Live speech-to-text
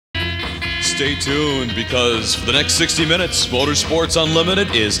stay tuned because for the next 60 minutes, Motorsports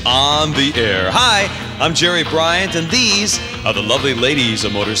Unlimited is on the air. Hi, I'm Jerry Bryant, and these are the lovely ladies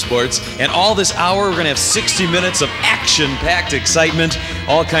of motorsports. And all this hour, we're going to have 60 minutes of action-packed excitement.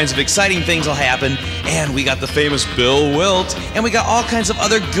 All kinds of exciting things will happen. And we got the famous Bill Wildt, and we got all kinds of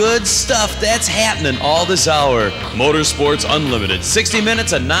other good stuff that's happening all this hour. Motorsports Unlimited, 60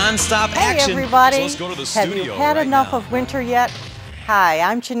 minutes of non-stop action. Hey everybody, so let's go to the have studio you had right enough now. of winter yet? Hi,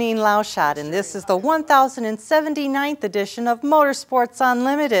 I'm Janine Lauschat, and this is the 1079th edition of Motorsports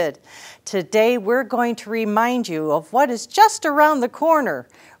Unlimited. Today we're going to remind you of what is just around the corner.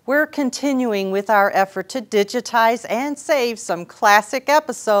 We're continuing with our effort to digitize and save some classic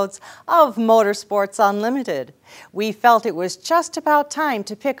episodes of Motorsports Unlimited. We felt it was just about time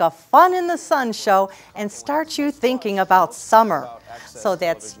to pick a Fun in the Sun show and start you thinking about summer. So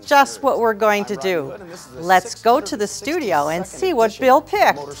that's just what we're going to do. Let's go to the studio and see what Bill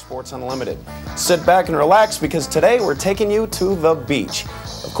picked. Motorsports Unlimited. Sit back and relax because today we're taking you to the beach.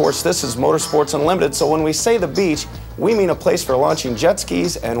 Of course, this is Motorsports Unlimited, so when we say the beach, we mean a place for launching jet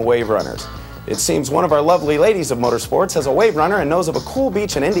skis and wave runners. It seems one of our lovely ladies of motorsports has a wave runner and knows of a cool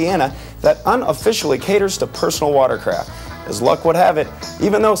beach in Indiana that unofficially caters to personal watercraft. As luck would have it,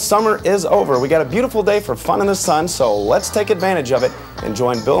 even though summer is over, we got a beautiful day for fun in the sun, so let's take advantage of it and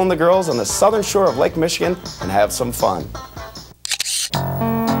join Bill and the girls on the southern shore of Lake Michigan and have some fun.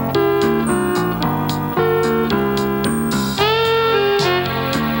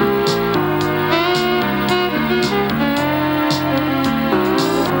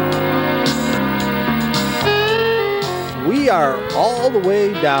 We are all the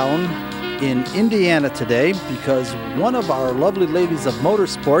way down in Indiana today because one of our lovely ladies of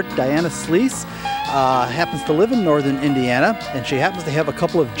motorsport, Diana Sleece, happens to live in northern Indiana, and she happens to have a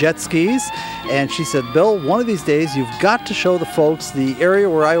couple of jet skis. And she said, Bill, one of these days you've got to show the folks the area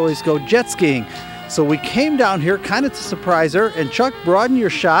where I always go jet skiing. So we came down here kind of to surprise her, and Chuck, broaden your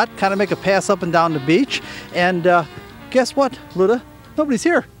shot, kind of make a pass up and down the beach. And guess what, Luda? Nobody's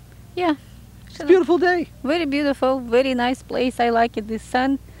here. Yeah. It's a beautiful day. Very beautiful, very nice place. I like it, the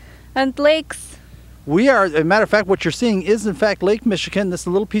sun and lakes. We are, as a matter of fact, what you're seeing is in fact Lake Michigan. This is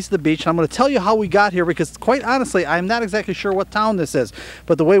a little piece of the beach. And I'm going to tell you how we got here because quite honestly, I'm not exactly sure what town this is.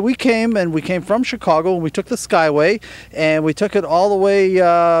 But the way we came, and we came from Chicago, and we took the Skyway, and we took it all the way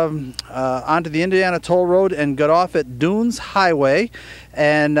onto the Indiana Toll Road and got off at Dunes Highway.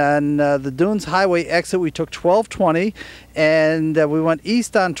 And on the Dunes Highway exit, we took 1220, and we went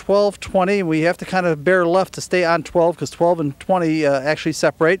east on 1220. We have to kind of bear left to stay on 12 because 12 and 20 actually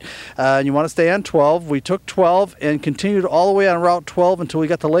separate. And you want to stay on 12. We took 12 and continued all the way on Route 12 until we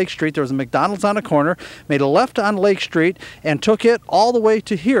got to Lake Street. There was a McDonald's on the corner, made a left on Lake Street, and took it all the way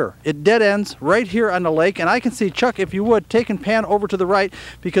to here. It dead ends right here on the lake. And I can see, Chuck, if you would, take and pan over to the right,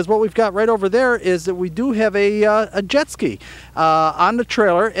 because what we've got right over there is that we do have a jet ski on the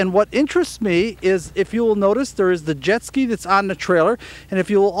trailer. And what interests me is, if you will notice, there is the jet ski that's on the trailer, and if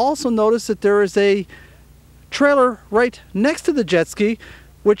you will also notice that there is a trailer right next to the jet ski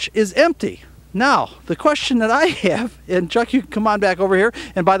which is empty. Now the question that I have, and Chuck, you can come on back over here,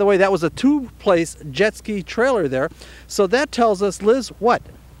 and by the way, that was a two-place jet ski trailer there, so that tells us, Liz, what?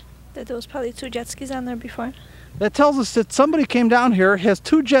 That there was probably two jet skis on there before. That tells us that somebody came down here, has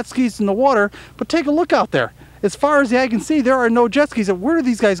two jet skis in the water, but take a look out there. As far as the eye can see, there are no jet skis. Where do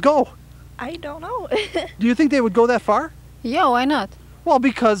these guys go? I don't know. Do you think they would go that far? Yeah, why not? Well,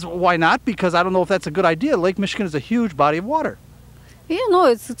 because, why not? Because I don't know if that's a good idea. Lake Michigan is a huge body of water. Yeah, no,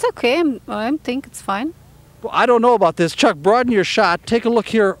 it's okay. I think it's fine. Well, I don't know about this. Chuck, broaden your shot. Take a look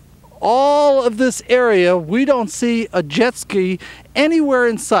here. All of this area, we don't see a jet ski anywhere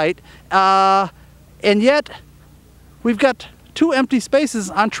in sight. And yet, we've got two empty spaces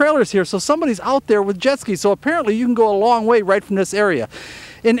on trailers here, so somebody's out there with jet skis. So apparently you can go a long way right from this area.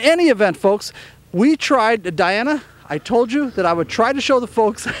 In any event, folks, we tried, Diana, I told you that I would try to show the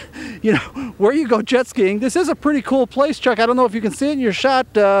folks, you know, where you go jet skiing. This is a pretty cool place, Chuck. I don't know if you can see it in your shot.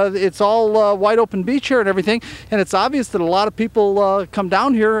 It's all wide open beach here and everything, and it's obvious that a lot of people come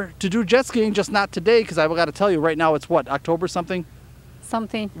down here to do jet skiing, just not today, because I've got to tell you right now, it's what, October something?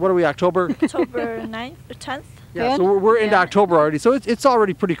 Something. What are we, October? October 9th or 10th? Yeah, so we're into October already, so it's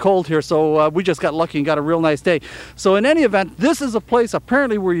already pretty cold here, so we just got lucky and got a real nice day. So in any event, this is a place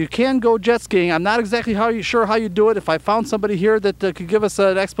apparently where you can go jet skiing. I'm not exactly sure how you do it. If I found somebody here that could give us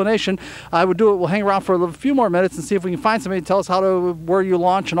an explanation, I would do it. We'll hang around for a few more minutes and see if we can find somebody to tell us where you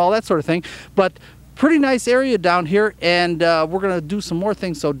launch and all that sort of thing. But pretty nice area down here, and we're going to do some more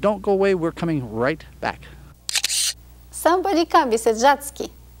things, so don't go away. We're coming right back. Somebody come with a jet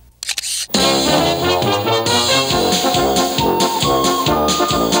ski.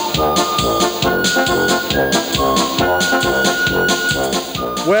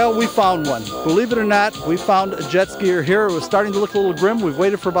 we found one. Believe it or not, we found a jet skier here. It was starting to look a little grim. We've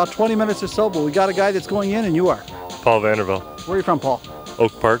waited for about 20 minutes or so, but we got a guy that's going in, and you are? Paul Vanderbilt. Where are you from, Paul?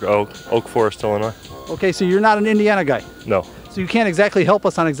 Oak Park, Oak Forest, Illinois. Okay, so you're not an Indiana guy? No. So you can't exactly help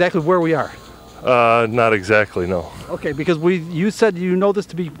us on exactly where we are? Not exactly, no. Okay, because you said you know this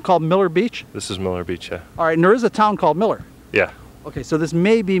to be called Miller Beach? This is Miller Beach, yeah. All right, and there is a town called Miller? Yeah. Okay, so this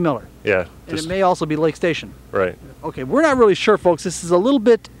may be Miller? Yeah. And it may also be Lake Station? Right. Okay, we're not really sure, folks. This is a little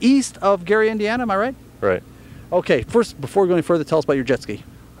bit east of Gary, Indiana, am I right? Right. Okay, first, before we go any further, tell us about your jet ski.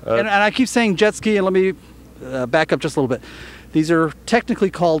 And I keep saying jet ski, and let me back up just a little bit. These are technically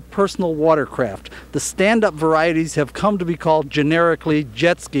called personal watercraft. The stand-up varieties have come to be called generically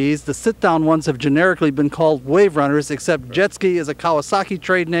jet skis. The sit-down ones have generically been called wave runners, except jet ski is a Kawasaki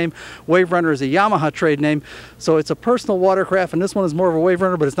trade name, wave runner is a Yamaha trade name. So it's a personal watercraft, and this one is more of a wave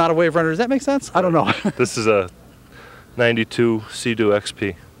runner, but it's not a wave runner. Does that make sense? I don't know. This is a 92 Sea-Doo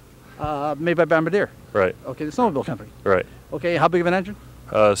XP. Made by Bombardier. Right. Okay, the snowmobile company. Right. Okay, how big of an engine?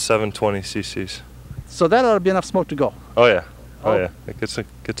 720 cc's. So that ought to be enough smoke to go. Oh yeah. Oh yeah. It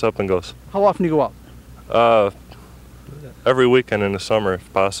gets up and goes. How often do you go out? Every weekend in the summer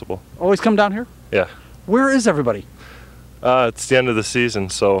if possible. Always come down here? Yeah. Where is everybody? It's the end of the season,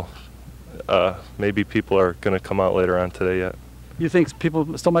 so maybe people are going to come out later on today yet. You think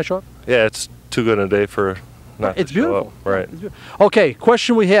people still might show up? Yeah, it's too good a day for not it's to show beautiful. up. Right. It's beautiful. Okay,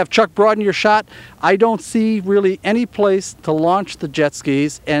 question we have. Chuck, broaden your shot. I don't see really any place to launch the jet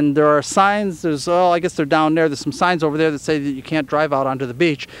skis, and there are signs. I guess they're down there. There's some signs over there that say that you can't drive out onto the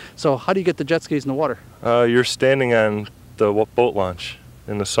beach. So how do you get the jet skis in the water? You're standing on the boat launch.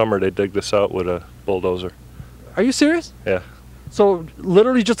 In the summer, they dig this out with a bulldozer. Are you serious? Yeah. So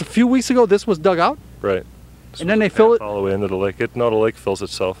literally just a few weeks ago, this was dug out? Right. And then they fill it? All the way into the lake. No, the lake fills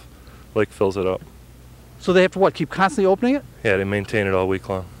itself. Lake fills it up. So they have to what, keep constantly opening it? Yeah, they maintain it all week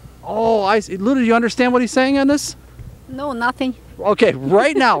long. Oh, I see. Lulu, do you understand what he's saying on this? No, nothing. Okay,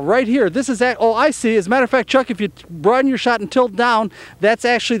 right now, right here, this is that. Oh, I see. As a matter of fact, Chuck, if you broaden your shot and tilt down, that's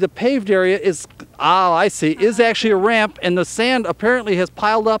actually the paved area I see, is actually a ramp, and the sand apparently has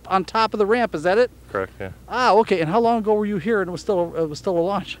piled up on top of the ramp. Is that it? Correct, yeah. Okay. And how long ago were you here and it was still a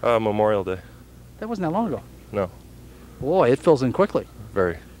launch? Memorial Day. That wasn't that long ago. No. Boy, it fills in quickly.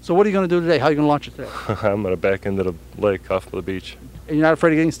 Very. So what are you going to do today? How are you going to launch it today? I'm going to back into the lake off of the beach. And you're not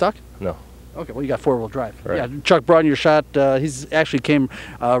afraid of getting stuck? No. Okay, well, you got four-wheel drive. Right. Yeah, Chuck, broaden your shot. He's actually came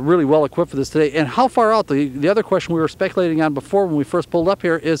really well equipped for this today. And how far out? The other question we were speculating on before when we first pulled up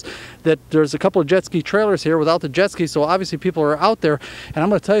here is that there's a couple of jet ski trailers here without the jet ski, so obviously people are out there. And I'm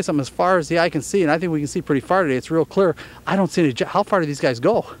going to tell you something, as far as the eye can see, and I think we can see pretty far today, it's real clear. I don't see any jet. How far do these guys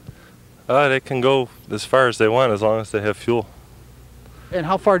go? They can go as far as they want as long as they have fuel. And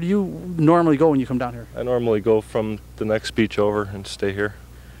how far do you normally go when you come down here? I normally go from the next beach over and stay here.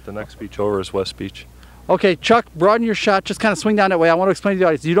 The next beach over is West Beach. Okay, Chuck, broaden your shot. Just kind of swing down that way. I want to explain to the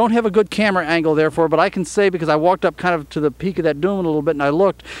audience. You don't have a good camera angle, therefore, but I can say, because I walked up kind of to the peak of that dune a little bit and I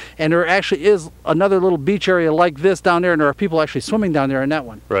looked, and there actually is another little beach area like this down there, and there are people actually swimming down there in that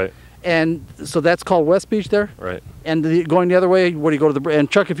one. Right. And so that's called West Beach there? Right. And going the other way, what do you go to the...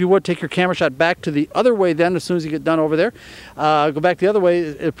 And Chuck, if you would, take your camera shot back to the other way then, as soon as you get done over there. Go back the other way.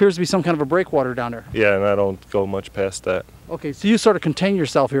 It appears to be some kind of a breakwater down there. Yeah, and I don't go much past that. Okay, so you sort of contain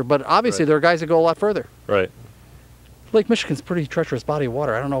yourself here, but obviously there are guys that go a lot further. Right. Lake Michigan's a pretty treacherous body of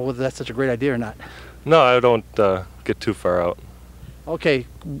water. I don't know whether that's such a great idea or not. No, I don't get too far out. Okay,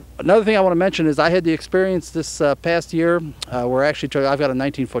 another thing I want to mention is I had the experience this past year where actually I've got a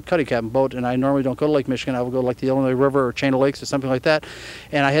 19-foot cuddy cabin boat, and I normally don't go to Lake Michigan. I will go to like the Illinois River or Chain of Lakes or something like that.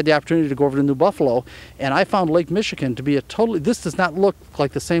 And I had the opportunity to go over to New Buffalo, and I found Lake Michigan to be this does not look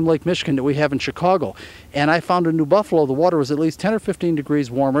like the same Lake Michigan that we have in Chicago. And I found in New Buffalo the water was at least 10 or 15 degrees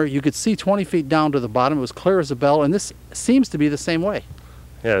warmer. You could see 20 feet down to the bottom. It was clear as a bell, and this seems to be the same way.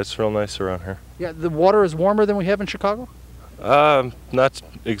 Yeah, it's real nice around here. Yeah, the water is warmer than we have in Chicago? Not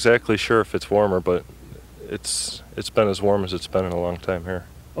exactly sure if it's warmer, but it's been as warm as it's been in a long time here.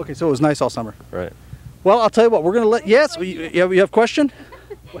 Okay, so it was nice all summer. Right. Well, I'll tell you what, we're going to let... Yes, you have a question?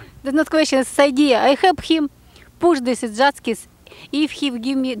 That's not question, it's idea. I help him push these jet skis if he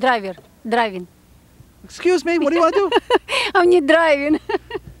give me driving. Excuse me, what do you want to do? I need driving.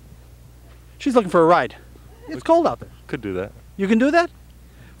 She's looking for a ride. It's cold out there. Could do that. You can do that?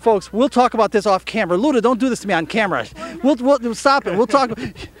 Folks, we'll talk about this off camera. Luda, don't do this to me on camera. We'll stop it. We'll talk.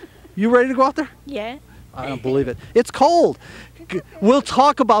 You ready to go out there? Yeah. I don't believe it. It's cold. We'll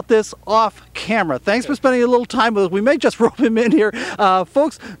talk about this off camera. Thanks for spending a little time with us. We may just rope him in here.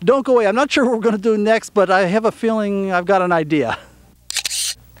 Folks, don't go away. I'm not sure what we're going to do next, but I have a feeling I've got an idea.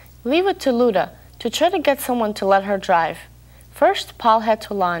 Leave it to Luda to try to get someone to let her drive. First, Paul had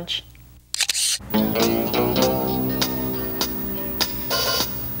to launch.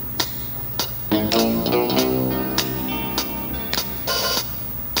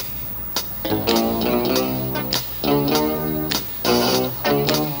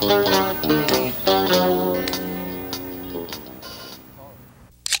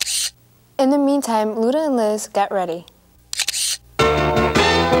 In the meantime, Luda and Liz get ready.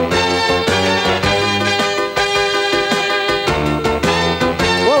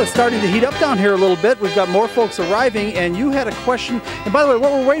 Well, it's starting to heat up down here a little bit. We've got more folks arriving, and you had a question. And by the way,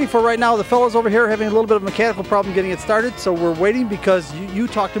 what we're waiting for right now, the fellows over here are having a little bit of a mechanical problem getting it started, so we're waiting because you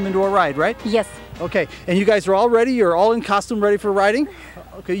talked them into a ride, right? Yes. Okay, and you guys are all ready? You're all in costume ready for riding?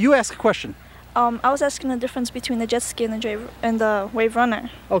 Okay, you ask a question. I was asking the difference between the jet ski and the wave runner.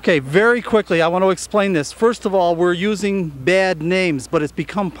 Okay, very quickly, I want to explain this. First of all, we're using bad names, but it's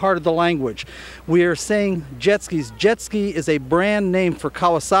become part of the language. We are saying jet skis. Jet ski is a brand name for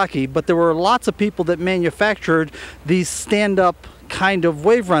Kawasaki, but there were lots of people that manufactured these stand-up kind of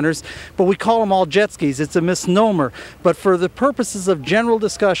wave runners, but we call them all jet skis. It's a misnomer. But for the purposes of general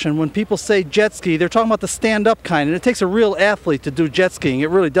discussion, when people say jet ski, they're talking about the stand-up kind, and it takes a real athlete to do jet skiing. It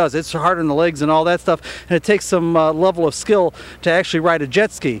really does. It's hard on the legs and all that stuff, and it takes some level of skill to actually ride a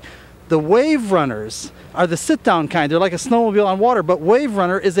jet ski. The wave runners are the sit-down kind. They're like a snowmobile on water, but Wave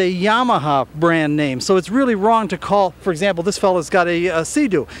Runner is a Yamaha brand name. So it's really wrong to call, for example, this fellow's got a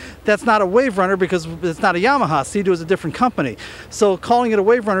Sea-Doo. That's not a Wave Runner because it's not a Yamaha. Sea-Doo is a different company. So calling it a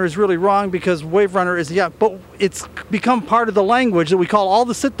Wave Runner is really wrong because Wave Runner is, but it's become part of the language that we call all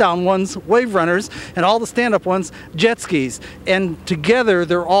the sit-down ones Wave Runners and all the stand-up ones jet skis. And together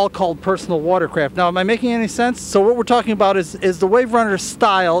they're all called personal watercraft. Now, am I making any sense? So what we're talking about is the Wave Runner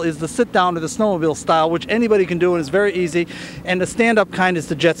style is the sit-down or the snowmobile style, which anybody can do and is very easy, and the stand-up kind is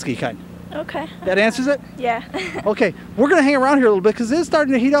the jet ski kind. Okay. That answers it? Yeah. Okay, we're going to hang around here a little bit because it's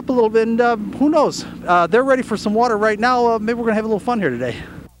starting to heat up a little bit, and who knows? They're ready for some water right now. Maybe we're going to have a little fun here today.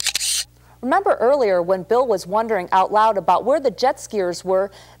 Remember earlier when Bill was wondering out loud about where the jet skiers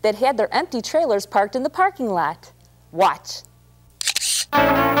were that had their empty trailers parked in the parking lot? Watch.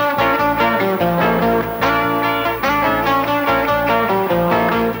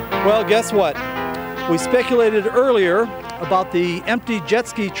 Well, guess what? We speculated earlier about the empty jet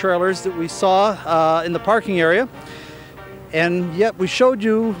ski trailers that we saw in the parking area, and yet we showed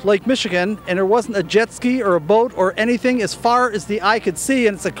you Lake Michigan, and there wasn't a jet ski or a boat or anything as far as the eye could see,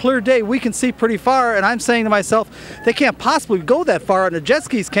 and it's a clear day. We can see pretty far, and I'm saying to myself, they can't possibly go that far on the jet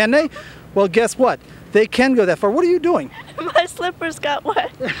skis, can they? Well, guess what? They can go that far. What are you doing? My slippers got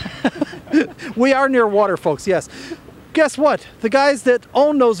wet. We are near water, folks, yes. Guess what? The guys that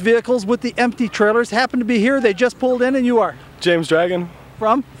own those vehicles with the empty trailers happen to be here. They just pulled in, and you are? James Dragon.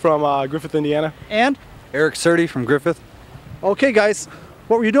 From? From Griffith, Indiana. And? Eric Surdy from Griffith. Okay, guys.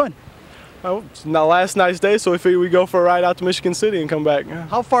 What were you doing? Oh, it's the last nice day, so we figured we'd go for a ride out to Michigan City and come back.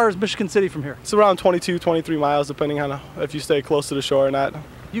 How far is Michigan City from here? It's around 22, 23 miles, depending on if you stay close to the shore or not.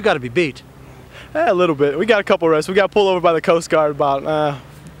 You got to be beat. A little bit. We got a couple rests. We got pulled over by the Coast Guard about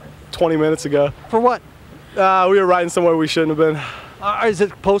 20 minutes ago. For what? We were riding somewhere we shouldn't have been. Is it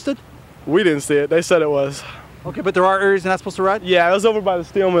posted? We didn't see it. They said it was. Okay, but there are areas you're not supposed to ride? Yeah, it was over by the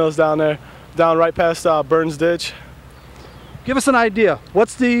steel mills down there, down right past Burns Ditch. Give us an idea.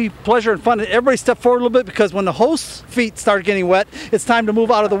 What's the pleasure and fun? Everybody step forward a little bit because when the host's feet start getting wet, it's time to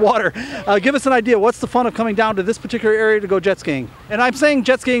move out of the water. Give us an idea. What's the fun of coming down to this particular area to go jet skiing? And I'm saying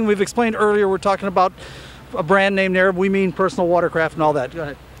jet skiing, we've explained earlier, we're talking about a brand name there. We mean personal watercraft and all that. Go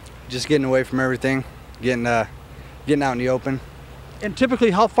ahead. Just getting away from everything, getting out in the open. And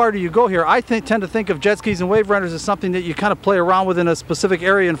typically, how far do you go here? I tend to think of jet skis and wave runners as something that you kind of play around with in a specific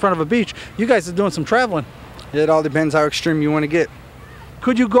area in front of a beach. You guys are doing some traveling. It all depends how extreme you want to get.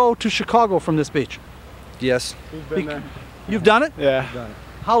 Could you go to Chicago from this beach? Yes. We've been there. You've done it? Yeah. I've done it.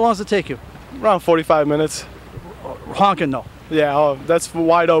 How long does it take you? Around 45 minutes. Honking though. Yeah, that's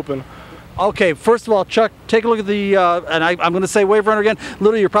wide open. Okay, first of all, Chuck, take a look at the, and I'm going to say Wave Runner again.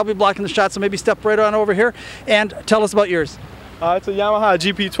 Literally, you're probably blocking the shot, so maybe step right on over here and tell us about yours. It's a Yamaha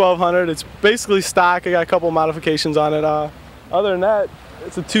GP1200. It's basically stock. I got a couple of modifications on it. Other than that,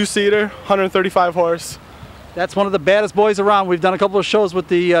 it's a two-seater, 135 horse. That's one of the baddest boys around. We've done a couple of shows with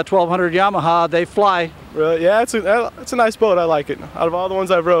the 1200 Yamaha. They fly. Really? Yeah, it's a nice boat. I like it. Out of all the ones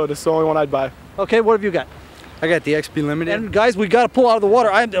I've rode, it's the only one I'd buy. Okay, what have you got? I got the XP Limited. And guys, we got to pull out of the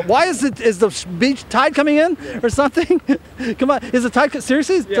water. Why is the beach tide coming in or something? Come on, is the tide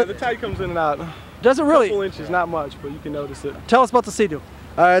seriously? Yeah, the tide comes in and out. Does it really? A couple inches, not much, but you can notice it. Tell us about the Sea-Doo.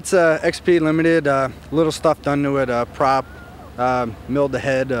 It's a XP Limited. Little stuff done to it. Prop, milled the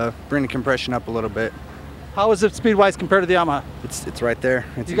head, bring the compression up a little bit. How is it speed-wise compared to the Yamaha? It's right there.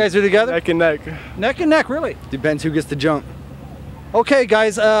 You guys are together? Neck and neck. Neck and neck, really? Depends who gets the jump. Okay,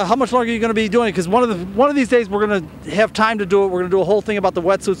 guys, how much longer are you going to be doing it? Because one of these days we're going to have time to do it. We're going to do a whole thing about the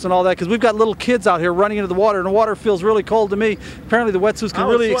wetsuits and all that, because we've got little kids out here running into the water, and the water feels really cold to me. Apparently the wetsuits can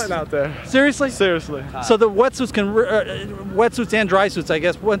really... I was sweating out there. Seriously? Seriously. So the wetsuits can, wetsuits and dry suits, I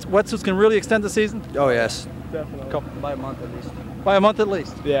guess, wetsuits can really extend the season? Oh, yes. Definitely. By a month at least. By a month at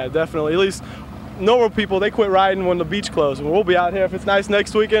least? Yeah, definitely. At least normal people, they quit riding when the beach closed. We'll be out here if it's nice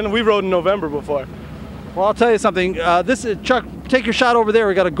next weekend. We rode in November before. Well, I'll tell you something. This is Chuck. Take your shot over there.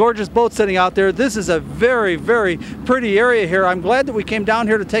 We got a gorgeous boat sitting out there. This is a very, very pretty area here. I'm glad that we came down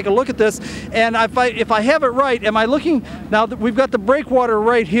here to take a look at this. And if I have it right, am I looking now? That we've got the breakwater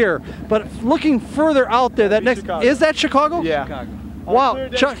right here, but looking further out there, that next Chicago. Is that Chicago? Yeah. Chicago. On Wow, a clear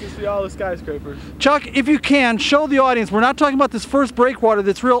day, Chuck. you can see all the skyscrapers. Chuck, if you can, show the audience. We're not talking about this first breakwater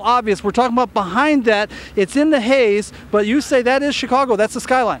that's real obvious. We're talking about behind that. It's in the haze, but you say that is Chicago. That's the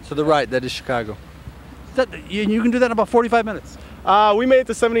skyline. To the right, that is Chicago. You can do that in about 45 minutes. We made it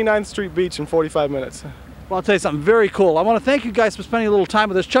to 79th Street Beach in 45 minutes. Well, I'll tell you something very cool. I want to thank you guys for spending a little time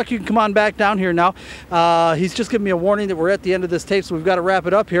with us. Chuck, you can come on back down here now. He's just giving me a warning that we're at the end of this tape, so we've got to wrap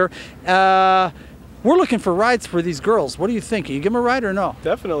it up here. We're looking for rides for these girls. What do you think? Can you give them a ride or no?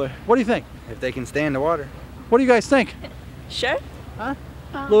 Definitely. What do you think? If they can stay in the water. What do you guys think? Sure. Huh?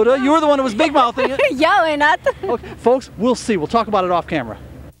 Luda, you were the one who was big mouthing it. Yeah, why not? Okay, folks, we'll see. We'll talk about it off camera.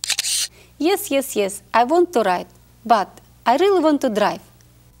 Yes, I want to ride, but I really want to drive.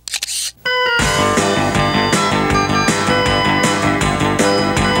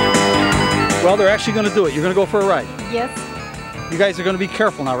 Well, they're actually going to do it. You're going to go for a ride. Yes. You guys are going to be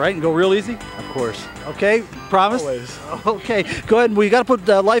careful now, right? And go real easy? Of course. Okay, promise? Always. Okay, go ahead. We got to put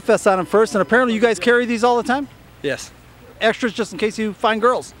life vests on them first, and apparently you guys carry these all the time? Yes. Extras just in case you find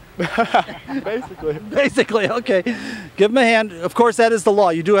girls. Basically. Basically, okay. Give them a hand. Of course, that is the law.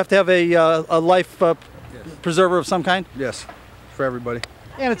 You do have to have a life preserver of some kind. Yes, for everybody.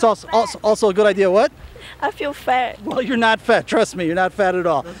 And it's also a good idea. What? I feel fat. Well, you're not fat. Trust me, you're not fat at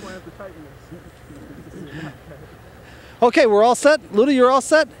all. That's why I have to tighten this. Okay, we're all set. Luda, you're all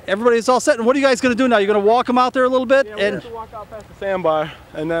set. Everybody's all set. And what are you guys going to do now? You're going to walk them out there a little bit, Yeah, we have to walk out past the sandbar,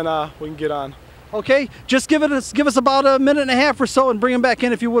 and then we can get on. Okay, just give us about a minute and a half or so, and bring them back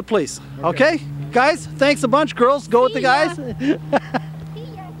in if you would, please. Okay, guys, thanks a bunch. Girls, go with the guys.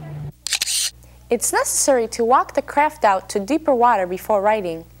 It's necessary to walk the craft out to deeper water before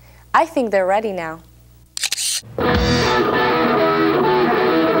riding. I think they're ready now.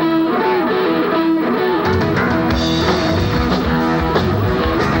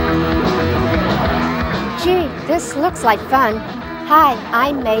 Gee, this looks like fun. Hi,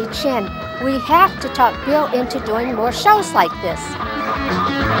 I'm Mei Chen. We have to talk Bill into doing more shows like this.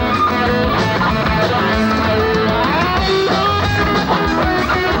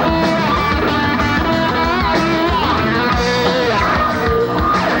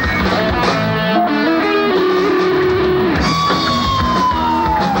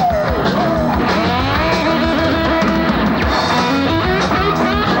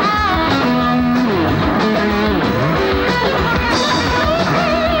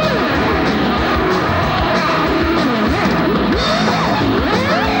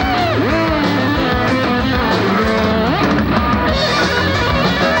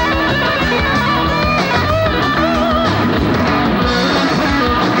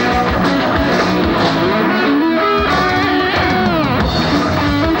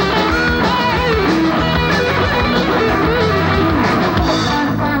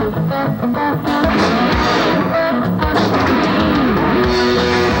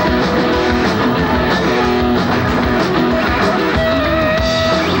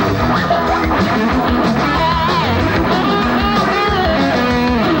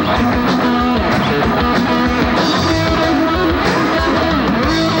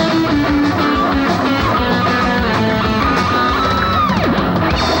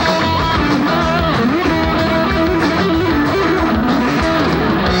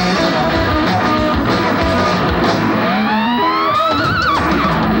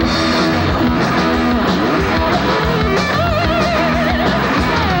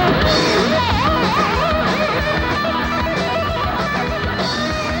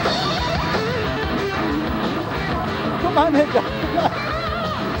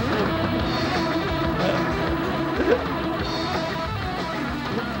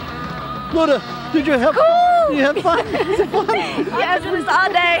 Luda, did you have? You had fun? Was it fun? Yes, it was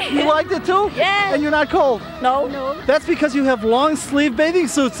all day. You liked it too? Yeah. And you're not cold? No. That's because you have long sleeve bathing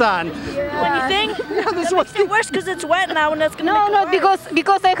suits on. Yeah. You think? Yeah, this that makes it worse because it's wet now and that's going to No,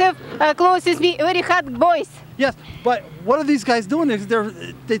 because I have close with me very hot boys. Yes, but what are these guys doing?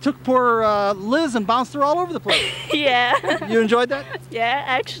 They took poor Liz and bounced her all over the place. Yeah. You enjoyed that? Yeah,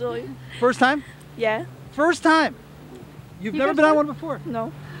 actually. First time? Yeah. First time? You've never been on one before?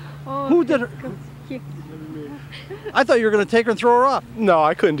 No. Oh, Who did it? I thought you were going to take her and throw her off. No,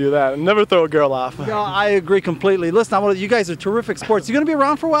 I couldn't do that. Never throw a girl off. No, I agree completely. Listen, you guys are terrific sports. You going to be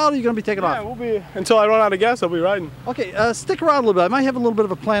around for a while, or are you going to be taking off? Yeah, we'll be until I run out of gas. I'll be riding. Okay, stick around a little bit. I might have a little bit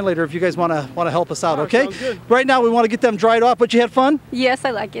of a plan later if you guys want to help us out. Okay. Sounds good. Right now, we want to get them dried off. But you had fun? Yes,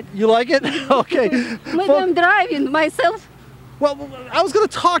 I like it. You like it? Okay. Maybe I'm driving myself. Well, I was going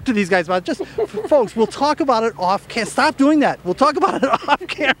to talk to these guys about it. Just, folks, we'll talk about it off camera. Stop doing that. We'll talk about it off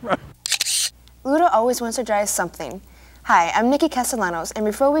camera. Ludo always wants to try something. Hi, I'm Nikki Castellanos, and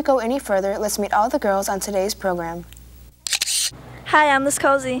before we go any further, let's meet all the girls on today's program. Hi, I'm Liz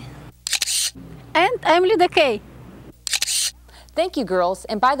Cozy. And I'm Lida Kay. Thank you, girls.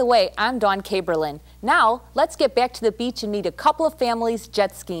 And by the way, I'm Dawn Kaberlin. Now, let's get back to the beach and meet a couple of families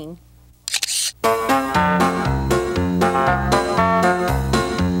jet skiing.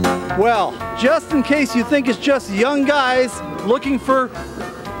 Well, just in case you think it's just young guys looking for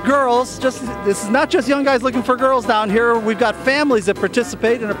girls, this is not just young guys looking for girls down here. We've got families that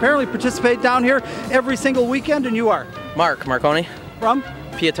participate and apparently participate down here every single weekend, and you are? Mark Marconi. From?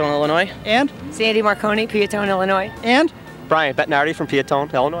 Piatone, Illinois. And? Sandy Marconi, Piatone, Illinois. And? Brian Bettinardi from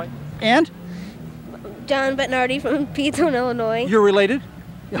Piatone, Illinois. And? John Bettinardi from Piatone, Illinois. You're related?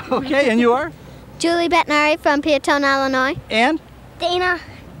 Okay, and you are? Julie Bettinardi from Piatone, Illinois. And? Dana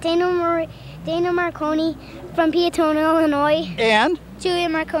Marconi from Piatone, Illinois. And? Julia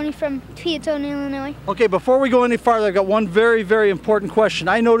Marconi from Piatone, Illinois. Okay, before we go any farther, I've got one very, very important question.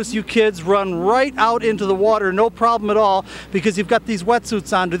 I notice you kids run right out into the water, no problem at all, because you've got these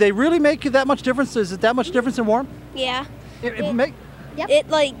wetsuits on. Do they really make you that much difference? Is it that much difference in warm? Yeah. It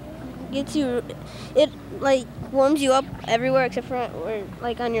like gets you, it like warms you up everywhere except for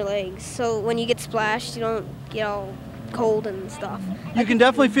like on your legs. So when you get splashed, you don't get all cold and stuff. You can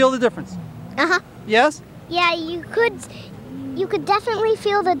definitely feel the difference. Uh-huh. Yes? Yeah, you could definitely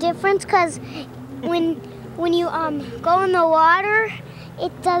feel the difference because when you go in the water,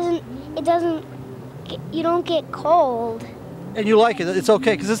 you don't get cold. And you like it? It's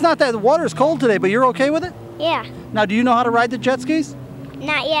okay because it's not that the water is cold today, but you're okay with it? Yeah. Now, do you know how to ride the jet skis?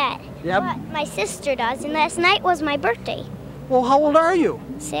 Not yet. Yeah. But my sister does, and last night was my birthday. Well, how old are you?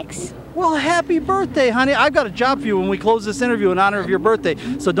 6. Well, happy birthday, honey. I've got a job for you when we close this interview in honor of your birthday,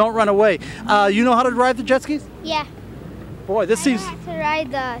 so don't run away. You know how to drive the jet skis? Yeah. Boy, this seems... I have to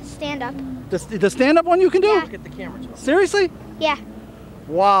ride the stand-up. The stand-up one you can do? Yeah. Get the camera. Seriously? Yeah.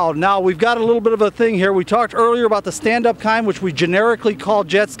 Wow, now we've got a little bit of a thing here. We talked earlier about the stand-up kind, which we generically call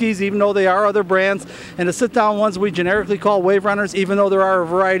jet skis, even though they are other brands, and the sit-down ones we generically call wave runners, even though there are a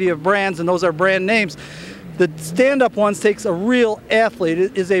variety of brands, and those are brand names. The stand-up ones takes a real athlete.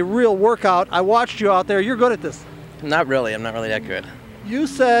 It is a real workout. I watched you out there. You're good at this. Not really. I'm not really that good. You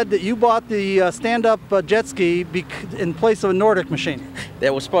said that you bought the stand-up jet ski in place of a Nordic machine.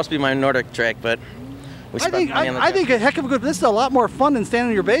 That was supposed to be my Nordic track, but we spent money on the I think a heck of a good. This is a lot more fun than standing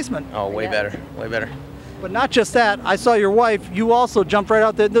in your basement. Oh, way better. Way better. But not just that. I saw your wife. You also jumped right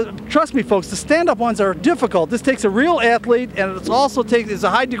out there. Trust me, folks. The stand-up ones are difficult. This takes a real athlete, and it's also there's a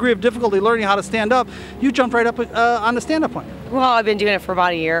high degree of difficulty learning how to stand up. You jumped right up on the stand-up one. Well, I've been doing it for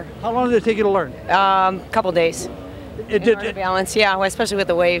about a year. How long did it take you to learn? Couple days. It did balance, yeah, especially with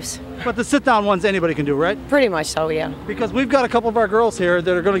the waves. But the sit-down ones anybody can do, right? Pretty much so, yeah. Because we've got a couple of our girls here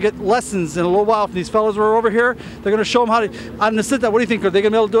that are going to get lessons in a little while from these fellows who are over here. They're going to show them how to on the sit-down. What do you think? Are they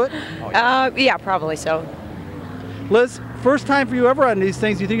going to be able to do it? Yeah, probably so. Liz, first time for you ever on these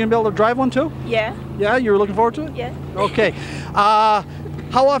things. You think you're going to be able to drive one too? Yeah. Yeah, you were looking forward to it? Yeah. Okay. How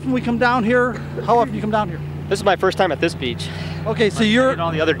often we come down here? How often you come down here? This is my first time at this beach. Okay, so you're... And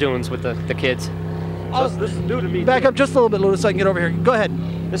all the other dunes with the kids. So this is new to me. Back up just a little bit, Louis, so I can get over here. Go ahead.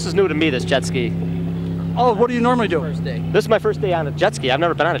 This is new to me, this jet ski. Oh, what do you normally do? First day. This is my first day on a jet ski. I've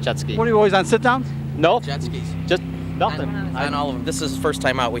never been on a jet ski. What are you always on, sit-downs? No. Jet skis. Just nothing. On all of them. This is his first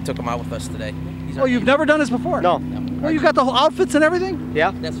time out. We took him out with us today. Oh, you've never done this before? No. Well, you got the whole outfits and everything?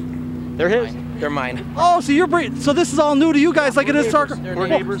 Yeah. They're his. They're mine. Oh, so this is all new to you guys, like it is to our... We're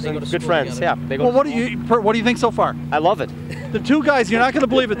neighbors and good friends. Yeah. Well, what do you think so far? I love it. The two guys, you're not going to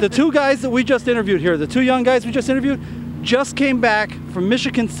believe it. The two guys that we just interviewed here, the two young guys we just interviewed, just came back from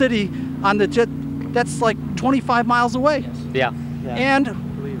Michigan City on the jet. That's like 25 miles away. Yeah.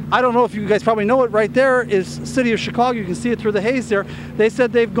 And I don't know if you guys probably know it. Right there is City of Chicago. You can see it through the haze there. They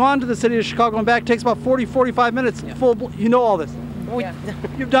said they've gone to the City of Chicago and back. It takes about 40-45 minutes. You know all this. Yeah.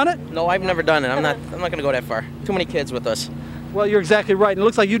 You've done it? No, I've never done it. I'm not going to go that far. Too many kids with us. Well, you're exactly right. It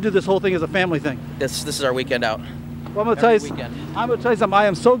looks like you did this whole thing as a family thing. This is our weekend out. Well, I'm going to tell you something. I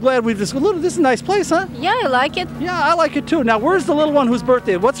am so glad we've just. Look, this is a nice place, huh? Yeah, I like it. Yeah, I like it too. Now, where's the little one whose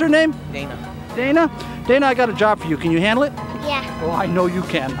birthday? What's her name? Dana. Dana? Dana, I got a job for you. Can you handle it? Yeah. Oh, I know you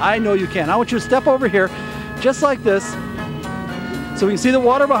can. I know you can. I want you to step over here, just like this, so we can see the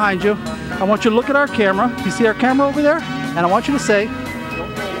water behind you. I want you to look at our camera. You see our camera over there? And I want you to say,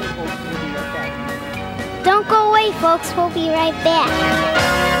 Don't go away, folks. We'll be right back.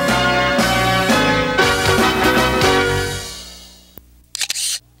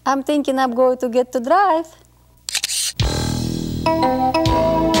 I'm thinking I'm going to get to drive.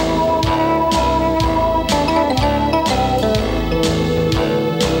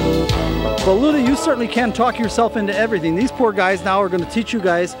 Well, Luda, you certainly can talk yourself into everything. These poor guys now are going to teach you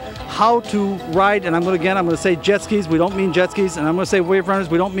guys how to ride, and I'm going to say jet skis. We don't mean jet skis, and I'm going to say wave runners.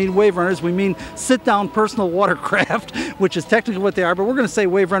 We don't mean wave runners. We mean sit-down personal watercraft, which is technically what they are, but we're going to say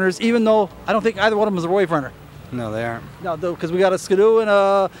wave runners, even though I don't think either one of them is a wave runner. No, they aren't. No, because we got a Skidoo and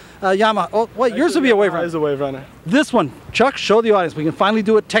a Yamaha. Oh, wait, yours would be a wave runner. Is a wave runner. This one, Chuck, show the audience. We can finally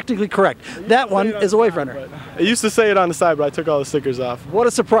do it technically correct. That one is a wave runner. I used to say it on the side, but I took all the stickers off. What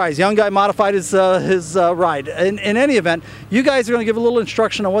a surprise. Young guy modified his ride. In any event, you guys are going to give a little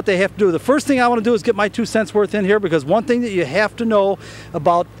instruction on what they have to do. The first thing I want to do is get my 2 cents worth in here, because one thing that you have to know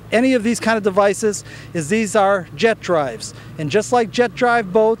about any of these kind of devices is these are jet drives. And just like jet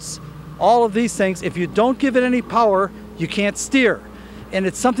drive boats, all of these things, if you don't give it any power, you can't steer. And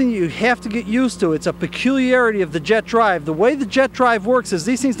it's something you have to get used to. It's a peculiarity of the jet drive. The way the jet drive works is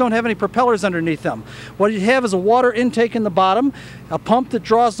these things don't have any propellers underneath them. What you have is a water intake in the bottom, a pump that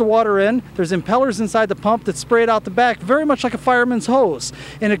draws the water in. There's impellers inside the pump that spray it out the back, very much like a fireman's hose.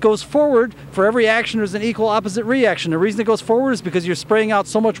 And it goes forward. For every action, there's an equal opposite reaction. The reason it goes forward is because you're spraying out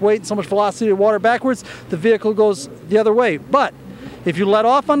so much weight and so much velocity of water backwards, the vehicle goes the other way. But if you let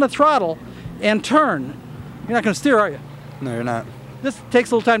off on the throttle and turn, you're not going to steer, are you? No, you're not. This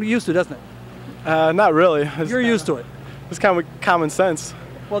takes a little time to get used to, doesn't it? Not really. You're used to it. It's kind of common sense.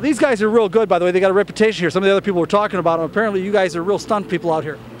 Well, these guys are real good, by the way. They got a reputation here. Some of the other people were talking about them. Apparently, you guys are real stunt people out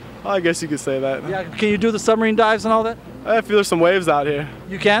here. Well, I guess you could say that. Yeah. Can you do the submarine dives and all that? I feel there's some waves out here.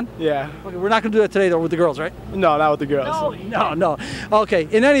 You can? Yeah. Okay, we're not going to do that today, though, with the girls, right? No, not with the girls. No. Okay,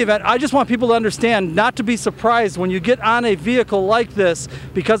 in any event, I just want people to understand not to be surprised when you get on a vehicle like this,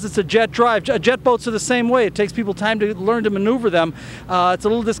 because it's a jet drive. Jet boats are the same way. It takes people time to learn to maneuver them. It's a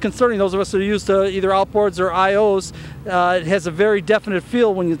little disconcerting. Those of us that are used to either outboards or IOs, it has a very definite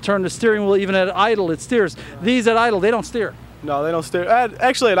feel when you turn the steering wheel. Even at idle, it steers. These at idle, they don't steer. No, they don't steer.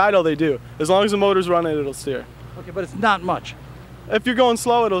 Actually, at idle, they do. As long as the motor's running, it'll steer. Okay, but it's not much. If you're going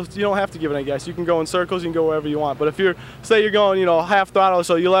slow, you don't have to give it any gas. You can go in circles, you can go wherever you want. But if you're, say you're going, half throttle,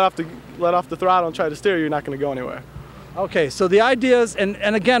 so you let off the throttle and try to steer, you're not going to go anywhere. Okay, so the idea is, and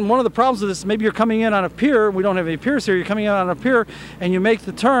again, one of the problems with this, maybe you're coming in on a pier, we don't have any piers here, you're coming in on a pier, and you make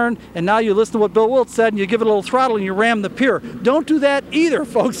the turn, and now you listen to what Bill Wildt said, and you give it a little throttle, and you ram the pier. Don't do that either,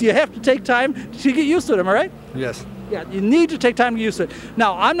 folks. You have to take time to get used to it, am I right? Yes. Yeah, you need to take time to get used to it.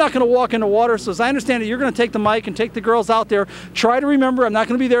 Now, I'm not going to walk into water, so as I understand it, you're going to take the mic and take the girls out there. Try to remember, I'm not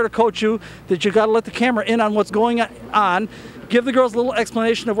going to be there to coach you, that you got to let the camera in on what's going on. Give the girls a little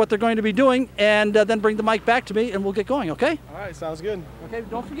explanation of what they're going to be doing, and then bring the mic back to me, and we'll get going, okay? All right, sounds good. Okay,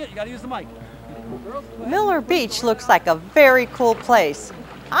 don't forget, you got to use the mic. Girls, Miller Beach looks like a very cool place.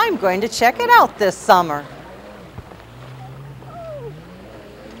 I'm going to check it out this summer.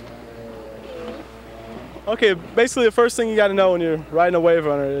 Okay, basically the first thing you got to know when you're riding a wave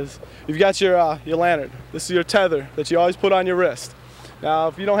runner is you've got your lantern. This is your tether that you always put on your wrist. Now,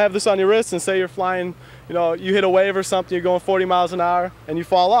 if you don't have this on your wrist and say you're flying, you hit a wave or something, you're going 40 miles an hour and you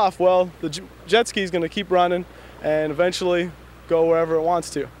fall off, well, the jet ski is going to keep running and eventually go wherever it wants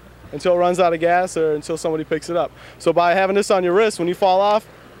to until it runs out of gas or until somebody picks it up. So by having this on your wrist, when you fall off,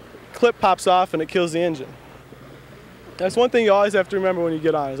 clip pops off and it kills the engine. That's one thing you always have to remember when you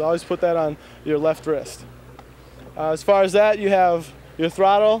get on, is always put that on your left wrist. As far as that, you have your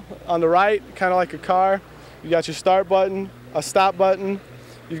throttle on the right, kind of like a car. You got your start button, a stop button.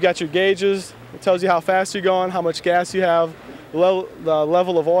 You've got your gauges. It tells you how fast you're going, how much gas you have, the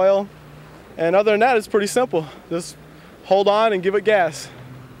level of oil. And other than that, it's pretty simple. Just hold on and give it gas.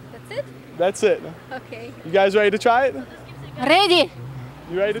 That's it? That's it. Okay. You guys ready to try it? Ready.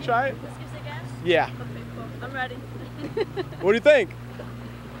 You ready to try it? Let's give it gas? Yeah. Okay, cool. I'm ready. What do you think?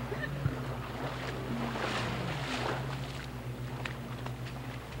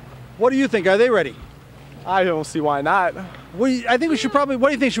 What do you think? Are they ready? I don't see why not. I think we should probably, what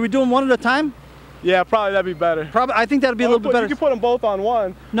do you think? Should we do them one at a time? Yeah, probably that'd be better. Probably, I think that'd be a little bit better. You can put them both on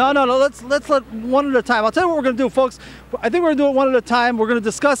one. No, let's let one at a time. I'll tell you what we're going to do, folks. I think we're going to do it one at a time. We're going to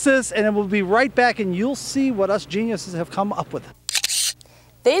discuss this, and then we'll be right back, and you'll see what us geniuses have come up with.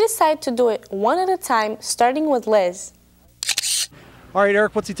 They decide to do it one at a time, starting with Liz. All right,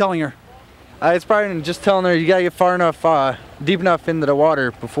 Eric, what's he telling her? It's probably just telling her you got to get far enough, deep enough into the water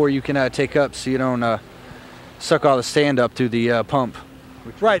before you can take up so you don't suck all the sand up through the pump.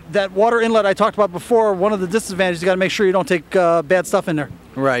 Right, that water inlet I talked about before, one of the disadvantages, you got to make sure you don't take bad stuff in there.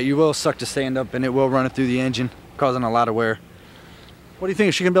 Right, you will suck the sand up and it will run it through the engine, causing a lot of wear. What do you think?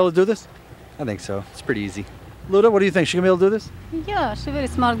 Is she going to be able to do this? I think so. It's pretty easy. Luda, what do you think? She going to be able to do this? Yeah, she's a very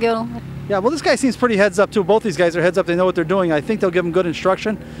smart girl. Yeah, well, this guy seems pretty heads up, too. Both these guys are heads up. They know what they're doing. I think they'll give him good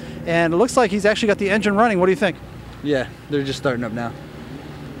instruction. And it looks like he's actually got the engine running. What do you think? Yeah, they're just starting up now.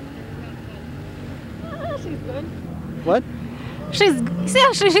 She's good. What? She's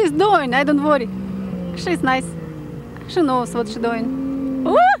doing. I don't worry. She's nice. She knows what she's doing.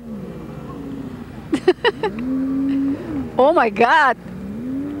 Ooh! Oh my God!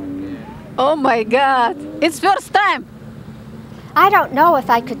 Oh my God! It's first time. I don't know if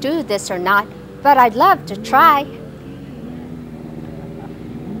I could do this or not, but I'd love to try.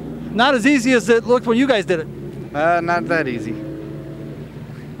 Not as easy as it looked when you guys did it. Not that easy.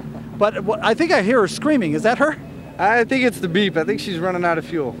 But I think I hear her screaming. Is that her? I think it's the beep. I think she's running out of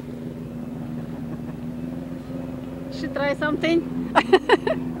fuel. Should try something?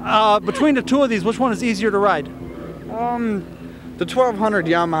 Between the two of these, which one is easier to ride? The 1200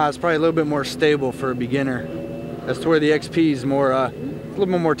 Yamaha is probably a little bit more stable for a beginner. As to where the XP is more, a little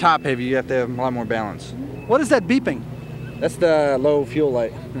bit more top heavy. You have to have a lot more balance. What is that beeping? That's the low fuel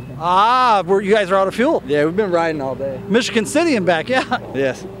light. Where you guys are out of fuel. Yeah, we've been riding all day. Michigan City and back, yeah.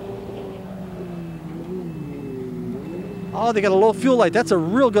 Yes. Oh, they got a low fuel light. That's a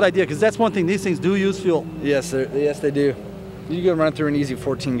real good idea because that's one thing. These things do use fuel. Yes, they do. You can run through an easy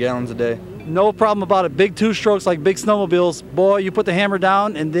 14 gallons a day. No problem about it. Big two-strokes like big snowmobiles. Boy, you put the hammer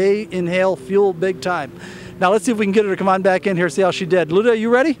down and they inhale fuel big time. Now let's see if we can get her to come on back in here, see how she did. Luda, are you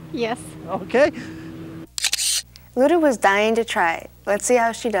ready? Yes. Okay. Luda was dying to try it. Let's see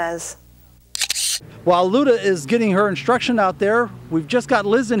how she does. While Luda is getting her instruction out there, we've just got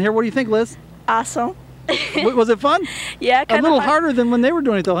Liz in here. What do you think, Liz? Awesome. Was it fun? Yeah, kind of. A little harder than when they were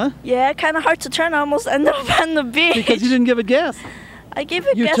doing it, though, huh? Yeah, kind of hard to turn. I almost ended up on the beach. Because you didn't give it gas. I gave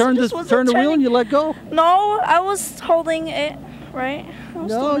it gas. You turned the wheel and you let go? No, I was holding it, right?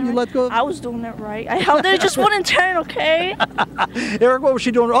 No, you let go. I was doing it right. I held it, just wouldn't turn, okay? Eric, what was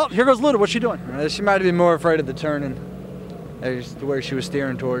she doing? Oh, here goes Luda. What's she doing? She might have been more afraid of the turning. That's where she was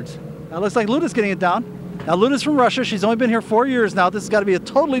steering towards. Now, looks like Luda's getting it down. Now, Luda's from Russia. She's only been here 4 years now. This has got to be a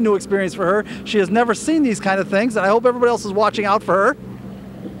totally new experience for her. She has never seen these kind of things, and I hope everybody else is watching out for her.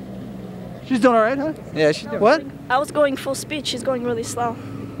 She's doing all right, huh? Yeah, she's doing What? I was going full speed. She's going really slow.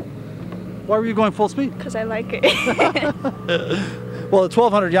 Why were you going full speed? Because I like it. Well, the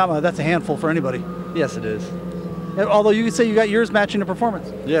 1200 Yamaha, that's a handful for anybody. Yes, it is. Although you could say you got yours matching the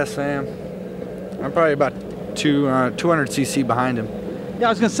performance. Yes, I am. I'm probably about 200 cc behind him. Yeah, I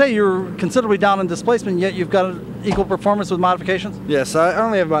was going to say you're considerably down in displacement, yet you've got equal performance with modifications? Yes, I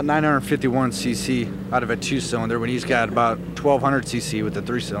only have about 951 cc out of a 2-cylinder when he's got about 1200 cc with the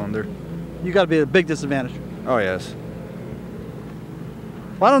 3-cylinder. You got to be at a big disadvantage. Oh, yes.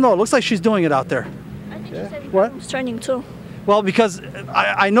 Well, I don't know. It looks like she's doing it out there. I think she said What? I was turning too. Well, because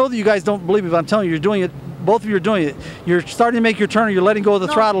I know that you guys don't believe me, but I'm telling you, you're doing it. Both of you are doing it. You're starting to make your turn, or you're letting go of the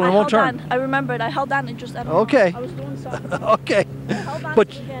throttle, and it won't turn. I remembered. I held on and just, I don't Okay. know. I was doing something. Okay. I held on But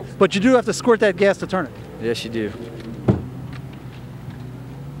to the gas. but you do have to squirt that gas to turn it. Yes, you do. I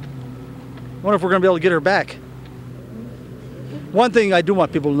wonder if we're going to be able to get her back. One thing I do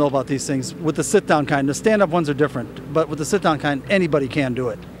want people to know about these things, with the sit-down kind, the stand-up ones are different, but with the sit-down kind, anybody can do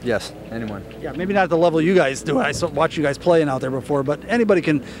it. Yes, anyone. Yeah, maybe not at the level you guys do. I watched you guys playing out there before, but anybody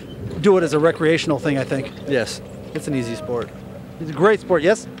can do it as a recreational thing, I think. Yes, it's an easy sport. It's a great sport,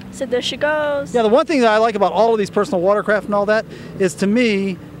 yes? So there she goes. Yeah, the one thing that I like about all of these personal watercraft and all that is, to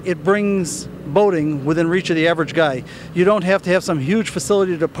me, it brings boating within reach of the average guy. You don't have to have some huge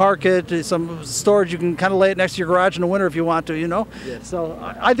facility to park it, some storage. You can kind of lay it next to your garage in the winter if you want to, you know? Yes. So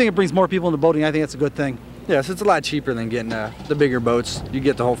I think it brings more people into boating. I think that's a good thing. Yes, it's a lot cheaper than getting the bigger boats. You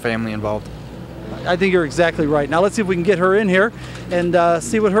get the whole family involved. I think you're exactly right. Now let's see if we can get her in here and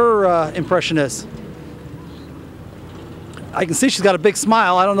see what her impression is. I can see she's got a big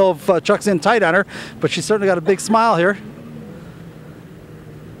smile. I don't know if Chuck's in tight on her, but she's certainly got a big smile here.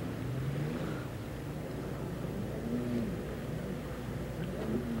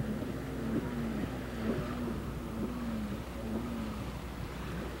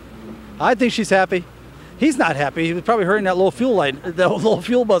 I think she's happy. He's not happy. He was probably hurting that little fuel light, that little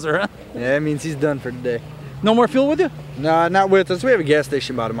fuel buzzer, huh? Yeah, that means he's done for today. No more fuel with you? No, not with us. We have a gas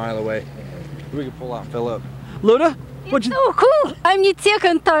station about a mile away. We can pull out and fill up. Luda? It's so cool. I need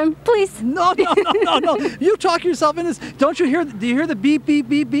second time, please. No. You talk yourself in this. Don't you hear? Do you hear the beep, beep,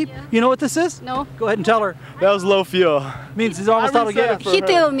 beep, beep? Yeah. You know what this is? No. Go ahead and tell her. That was low fuel. Means he's almost out of gas. He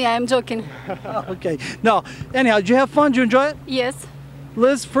told me I'm joking. Oh, okay. No. Anyhow, did you have fun? Did you enjoy it? Yes.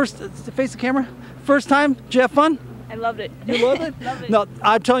 Liz, first, face the camera. First time, did you have fun? I loved it. You loved it? Loved it. No,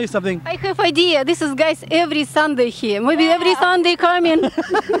 I'm telling you something. I have idea. This is guys every Sunday here. Maybe every Sunday coming.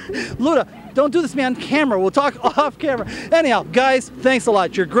 Luda, don't do this to me on camera. We'll talk off camera. Anyhow, guys, thanks a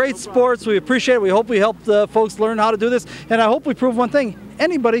lot. You're great sports. We appreciate it. We hope we helped folks learn how to do this. And I hope we prove one thing.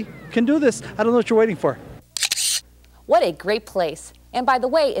 Anybody can do this. I don't know what you're waiting for. What a great place. And by the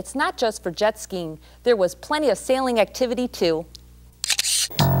way, it's not just for jet skiing. There was plenty of sailing activity too.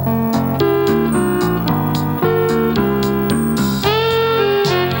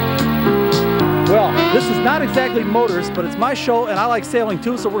 Well, this is not exactly motors, but it's my show and I like sailing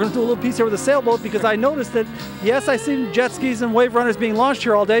too, so we're going to do a little piece here with a sailboat because I noticed that, yes, I've seen jet skis and wave runners being launched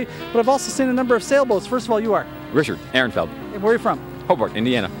here all day, but I've also seen a number of sailboats. First of all, you are? Richard Ehrenfeld. And where are you from? Hobart,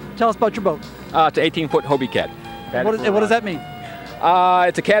 Indiana. Tell us about your boat. It's an 18-foot Hobie Cat. What does that mean?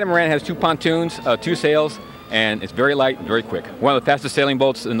 It's a catamaran, has 2 pontoons, 2 sails, and it's very light and very quick. One of the fastest sailing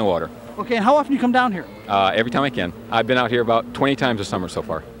boats in the water. Okay, and how often do you come down here? Every time I can. I've been out here about 20 times this summer so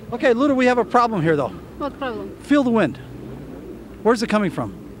far. Okay, Luda, we have a problem here, though. What problem? Feel the wind. Where's it coming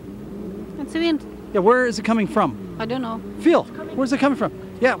from? It's wind. Yeah, where is it coming from? I don't know. Feel. Where's it coming from?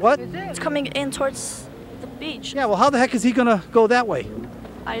 Yeah, what? It's coming in towards the beach. Yeah, well, how the heck is he going to go that way?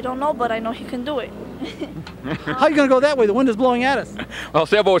 I don't know, but I know he can do it. How are you going to go that way? The wind is blowing at us. Well,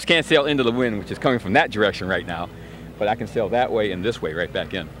 sailboats can't sail into the wind, which is coming from that direction right now. But I can sail that way and this way right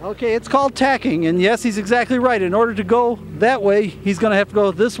back in. Okay, it's called tacking, and yes, he's exactly right. In order to go that way, he's going to have to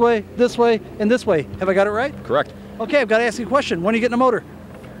go this way, and this way. Have I got it right? Correct. Okay, I've got to ask you a question. When are you getting a motor?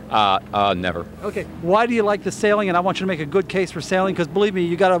 Never. Okay, why do you like the sailing? And I want you to make a good case for sailing, because believe me,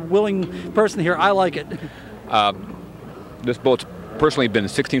 you got a willing person here. I like it. This boat's personally been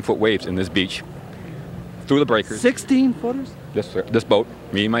 16-foot waves in this beach, through the breakers. 16 footers? This boat,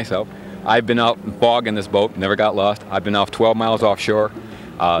 me and myself. I've been out in fog in this boat, never got lost. I've been off 12 miles offshore,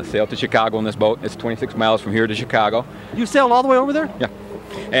 sailed to Chicago in this boat. It's 26 miles from here to Chicago. You sailed all the way over there? Yeah.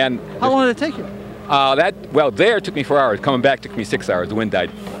 And how long did it take you? There it took me 4 hours. Coming back took me 6 hours. The wind died.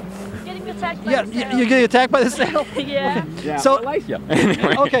 Getting attacked by the sail. You're getting attacked by the sail? Yeah. Okay. Yeah. So,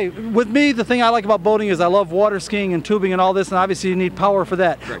 Anyway. Okay, with me, the thing I like about boating is I love water skiing and tubing and all this, and obviously you need power for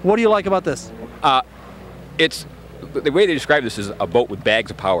that. Right. What do you like about this? The way they describe this is a boat with bags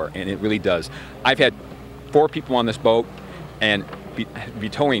of power, and it really does. I've had 4 people on this boat and be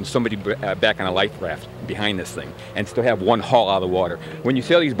towing somebody back on a life raft behind this thing and still have one haul out of the water. When you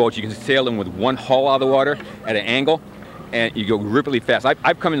sail these boats, you can sail them with one haul out of the water at an angle, and you go really fast.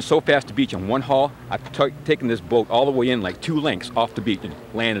 I've come in so fast to the beach on one haul, I've taken this boat all the way in like 2 lengths off the beach and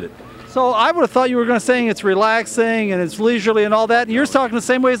landed it. So I would have thought you were going to say it's relaxing and it's leisurely and all that, and you're talking the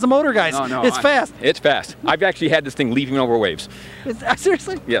same way as the motor guys. No, it's fast. It's fast. I've actually had this thing leaping over waves.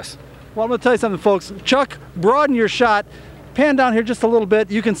 Seriously? Yes. Well, I'm going to tell you something, folks. Chuck, broaden your shot. Pan down here just a little bit.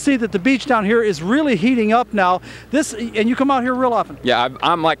 You can see that the beach down here is really heating up now. And you come out here real often. Yeah,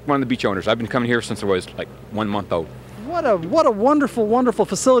 I'm like one of the beach owners. I've been coming here since I was like 1 month old. What a wonderful, wonderful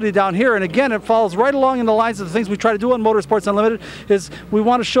facility down here. And again, it falls right along in the lines of the things we try to do on Motorsports Unlimited is we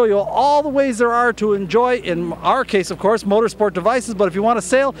want to show you all the ways there are to enjoy, in our case, of course, motorsport devices. But if you want to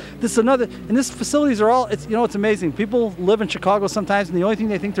sail, this is another. And these facilities are all, it's amazing. People live in Chicago sometimes, and the only thing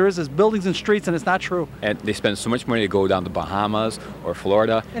they think there is buildings and streets, and it's not true. And they spend so much money to go down to Bahamas or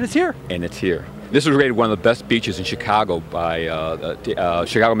Florida. And it's here. And it's here. This was rated one of the best beaches in Chicago by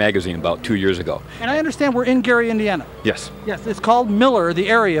Chicago Magazine about 2 years ago. And I understand we're in Gary, Indiana. Yes. Yes, it's called Miller, the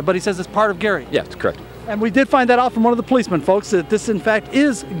area, but he says it's part of Gary. Yeah, that's correct. And we did find that out from one of the policemen, folks, that this, in fact,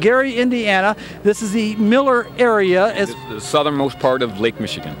 is Gary, Indiana. This is the Miller area. This is the southernmost part of Lake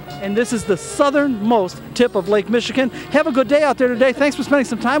Michigan. And this is the southernmost tip of Lake Michigan. Have a good day out there today. Thanks for spending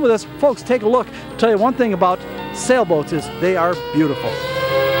some time with us. Folks, take a look. I'll tell you one thing about sailboats is they are beautiful.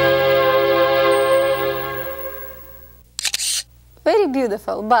 Very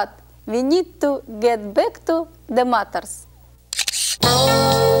beautiful, but we need to get back to the matters.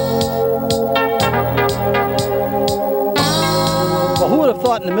 Well, who would have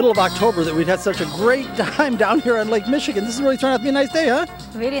thought in the middle of October that we'd had such a great time down here on Lake Michigan? This is really turned out to be a nice day, huh?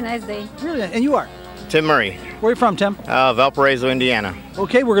 Very nice day. Really, and you are? Tim Murray. Where are you from, Tim? Valparaiso, Indiana.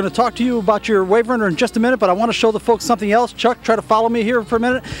 Okay, we're going to talk to you about your wave runner in just a minute, but I want to show the folks something else. Chuck, try to follow me here for a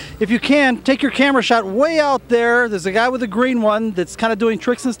minute. If you can, take your camera shot way out there. There's a guy with a green one that's kind of doing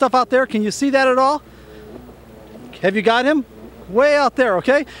tricks and stuff out there. Can you see that at all? Have you got him? Way out there,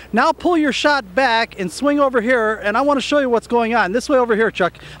 okay? Now pull your shot back and swing over here, and I want to show you what's going on. This way over here,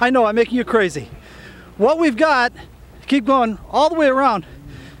 Chuck. I know, I'm making you crazy. What we've got, keep going all the way around.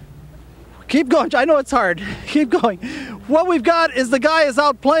 Keep going. I know it's hard. Keep going. What we've got is the guy is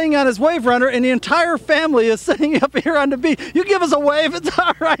out playing on his wave runner, and the entire family is sitting up here on the beach. You give us a wave, it's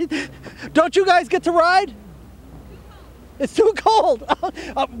all right. Don't you guys get to ride? It's too cold.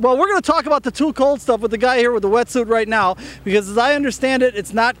 Well, we're going to talk about the too cold stuff with the guy here with the wetsuit right now, because as I understand it,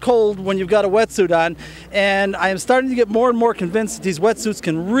 it's not cold when you've got a wetsuit on, and I am starting to get more and more convinced that these wetsuits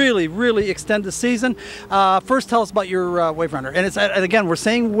can really, really extend the season. First, tell us about your wave runner. And again, we're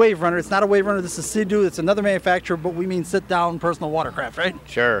saying wave runner. It's not a wave runner. This is Sea-Doo. It's another manufacturer, but we mean sit-down personal watercraft, right?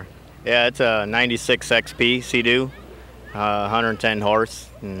 Sure. Yeah, it's a 96 XP Sea-Doo, 110 horse.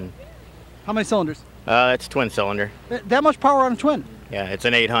 And how many cylinders? It's twin cylinder. That much power on a twin? Yeah, it's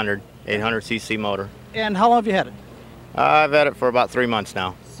an 800 cc motor. And how long have you had it? I've had it for about 3 months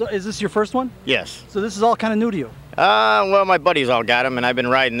now. So is this your first one? Yes. So this is all kind of new to you? Well, my buddies all got them, and I've been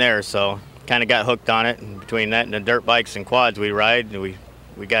riding theirs, so kind of got hooked on it. And between that and the dirt bikes and quads we ride, we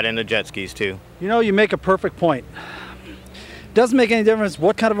got into jet skis too. You know, you make a perfect point. Doesn't make any difference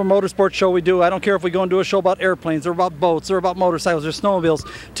what kind of a motorsport show we do. I don't care if we go and do a show about airplanes or about boats or about motorcycles or snowmobiles.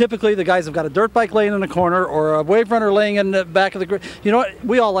 Typically, the guys have got a dirt bike laying in the corner or a wave runner laying in the back of the grid. You know what?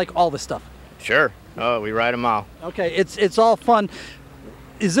 We all like all this stuff. Sure. Oh, we ride them all. Okay, it's all fun.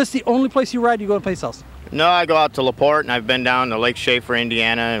 Is this the only place you ride? You go to place else? No, I go out to LaPorte, and I've been down to Lake Schaefer,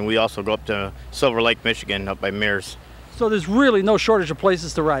 Indiana, and we also go up to Silver Lake, Michigan, up by Mears. So there's really no shortage of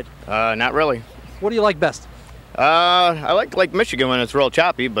places to ride? Not really. What do you like best? I like Lake Michigan when it's real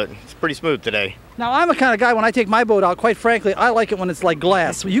choppy, but it's pretty smooth today. Now, I'm the kind of guy, when I take my boat out, quite frankly, I like it when it's like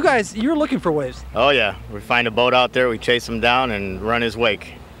glass. You guys, you're looking for waves. Oh, yeah. We find a boat out there, we chase him down and run his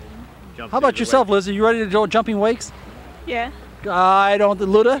wake. How about yourself, Liz? Are you ready to go jumping wakes? Yeah. I don't.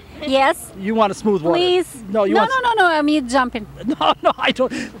 Luda? Yes. You want a smooth water? Please. No, no, I mean jumping. No, I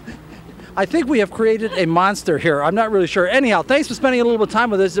don't. I think we have created a monster here. I'm not really sure. Anyhow, thanks for spending a little bit of time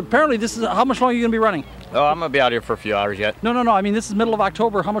with us. Apparently, this is, how much longer are you going to be running? Oh, I'm going to be out here for a few hours yet. No. I mean, this is middle of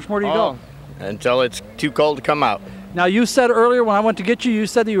October. How much more do you go? Until it's too cold to come out. Now, you said earlier when I went to get you, you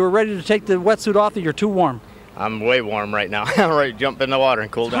said that you were ready to take the wetsuit off, that you're too warm. I'm way warm right now. I'm ready to jump in the water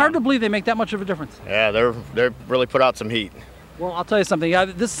and cool down. It's hard to believe they make that much of a difference. Yeah, they're really put out some heat. Well, I'll tell you something.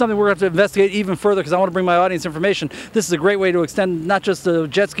 This is something we're going to have to investigate even further because I want to bring my audience information. This is a great way to extend not just the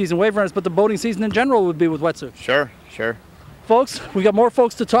jet skis and wave runners, but the boating season in general would be with wetsuits. Sure. Folks, we got more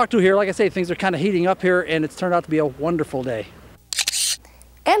folks to talk to here. Like I say, things are kind of heating up here, and it's turned out to be a wonderful day.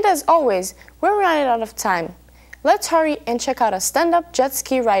 And as always, we're running out of time. Let's hurry and check out a stand-up jet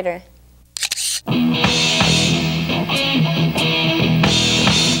ski rider.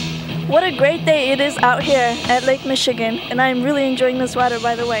 What a great day it is out here at Lake Michigan, and I'm really enjoying this water,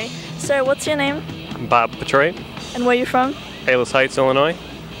 by the way. Sir, what's your name? Bob Petray. And where are you from? Palos Heights, Illinois.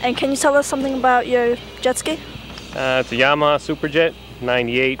 And can you tell us something about your jet ski? It's a Yamaha Superjet,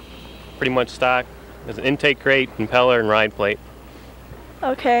 98, pretty much stock. There's an intake crate, impeller, and ride plate.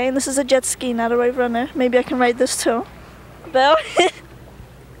 Okay, and this is a jet ski, not a wave runner. Maybe I can ride this too. Bill?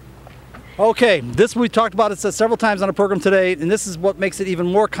 Okay, this we talked about it several times on the program today, and this is what makes it even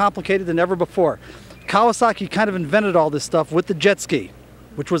more complicated than ever before. Kawasaki kind of invented all this stuff with the jet ski,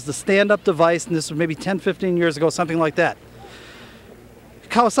 which was the stand-up device, and this was maybe 10, 15 years ago, something like that.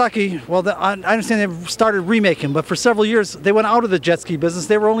 Kawasaki, well, I understand they started remaking, but for several years they went out of the jet ski business.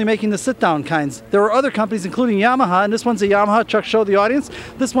 They were only making the sit-down kinds. There were other companies, including Yamaha, and this one's a Yamaha. Chuck, show the audience.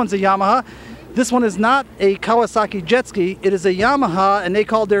 This one's a Yamaha. This one is not a Kawasaki jet ski. It is a Yamaha, and they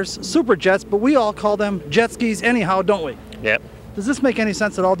call theirs super jets, but we all call them jet skis anyhow, don't we? Yep. Does this make any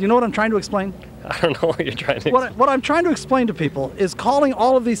sense at all? Do you know what I'm trying to explain? I don't know what you're trying to explain. What I'm trying to explain to people is calling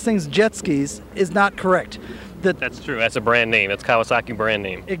all of these things jet skis is not correct. That's true. That's a brand name. That's Kawasaki brand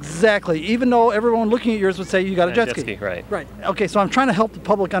name. Exactly. Even though everyone looking at yours would say you got a jet ski. Right. Right. Okay, so I'm trying to help the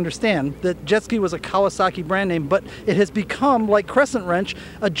public understand that jet ski was a Kawasaki brand name, but it has become, like Crescent Wrench,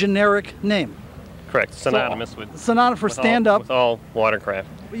 a generic name. Correct. Synonymous with stand-up. With all watercraft.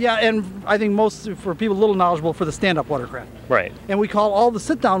 Yeah, and I think most for people a little knowledgeable for the stand-up watercraft. Right. And we call all the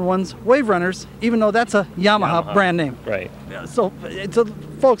sit-down ones wave runners, even though that's a Yamaha brand name. Right. So,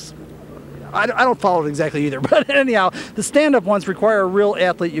 folks, I don't follow it exactly either, but anyhow, the stand-up ones require a real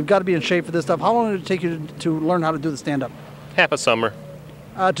athlete. You've got to be in shape for this stuff. How long did it take you to learn how to do the stand-up? Half a summer.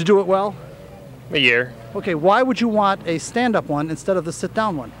 To do it well? A year. Okay, why would you want a stand-up one instead of the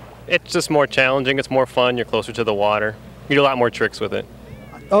sit-down one? It's just more challenging. It's more fun. You're closer to the water. You do a lot more tricks with it.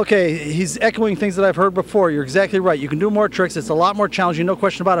 Okay, he's echoing things that I've heard before. You're exactly right. You can do more tricks. It's a lot more challenging, no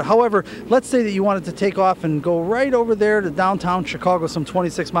question about it. However, let's say that you wanted to take off and go right over there to downtown Chicago, some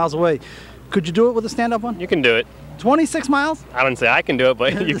 26 miles away. Could you do it with a stand-up one? You can do it. 26 miles? I wouldn't say I can do it,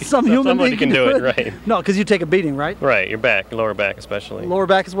 but somebody can do it, right? No, because you take a beating, right? Right, your back, your lower back especially. Lower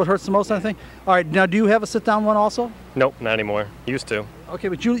back is what hurts the most, I think. All right, now do you have a sit-down one also? Nope, not anymore. Used to. Okay,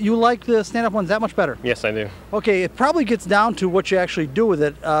 but you like the stand-up ones that much better? Yes, I do. Okay, it probably gets down to what you actually do with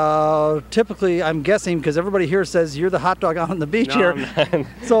it. Typically, I'm guessing, because everybody here says you're the hot dog out on the beach here. I'm not.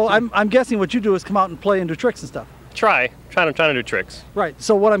 So I'm guessing what you do is come out and play and do tricks and stuff. Trying to do tricks. Right.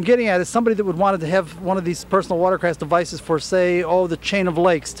 So what I'm getting at is somebody that would want to have one of these personal watercraft devices for, say, the chain of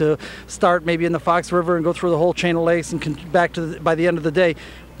lakes, to start maybe in the Fox River and go through the whole chain of lakes and back to by the end of the day.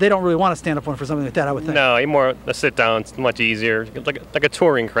 They don't really want to stand up one for something like that, I would think. No, more a sit down. It's much easier. Like a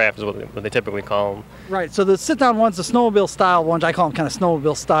touring craft is what they typically call them. Right. So the sit down ones, the snowmobile style ones, I call them kind of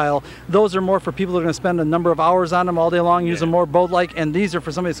snowmobile style. Those are more for people that are going to spend a number of hours on them all day long, use them more boat-like. And these are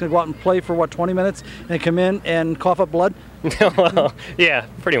for somebody that's going to go out and play for, what, 20 minutes and come in and cough up blood? Well, yeah,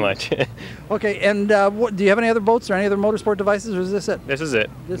 pretty much. Okay. And do you have any other boats or any other motorsport devices, or is this it? This is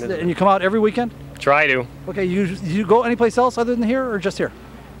it. This is it. And you come out every weekend? Try to. Okay. You go anyplace else other than here, or just here?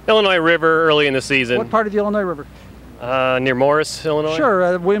 Illinois River early in the season. What part of the Illinois River? Near Morris, Illinois.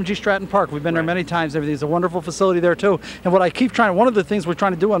 Sure, William G. Stratton Park. We've been there many times. Everything's a wonderful facility there too. And what I keep one of the things we're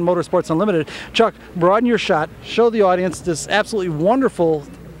trying to do on Motorsports Unlimited, Chuck, broaden your shot, show the audience this absolutely wonderful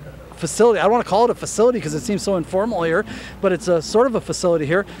facility. I don't want to call it a facility because it seems so informal here, but it's a sort of a facility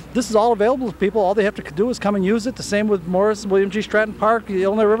here. This is all available to people. All they have to do is come and use it. The same with Morris, William G. Stratton Park, the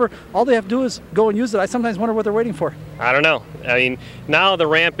Illinois River. All they have to do is go and use it. I sometimes wonder what they're waiting for. I don't know. I mean, now the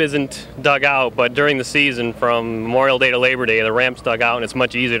ramp isn't dug out, but during the season from Memorial Day to Labor Day, the ramp's dug out and it's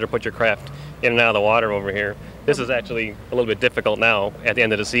much easier to put your craft in and out of the water over here. This is actually a little bit difficult now at the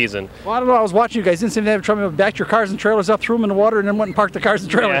end of the season. Well, I don't know. I was watching you guys. Didn't seem to have trouble. Backed your cars and trailers up, threw them in the water, and then went and parked the cars and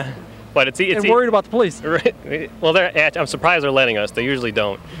trailers. Yeah. But it's worried about the police. Well, I'm surprised they're letting us. They usually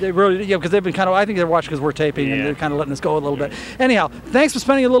don't. They really, yeah, because they've been I think they're watching because we're taping and they're kind of letting us go a little bit. Anyhow, thanks for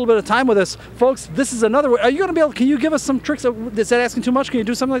spending a little bit of time with us, folks. This is another way. Are you going to be able? Can you give us some tricks? Is that asking too much? Can you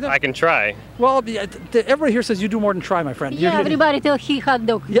do something like that? I can try. Well, everybody here says you do more than try, my friend. Yeah, everybody tell he hot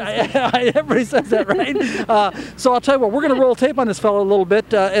dog. Yeah, everybody says that, right? So I'll tell you what. We're going to roll tape on this fellow a little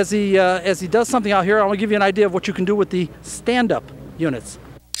bit as he does something out here. I want to give you an idea of what you can do with the stand-up units.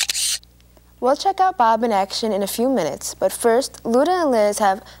 We'll check out Bob in action in a few minutes, but first, Luda and Liz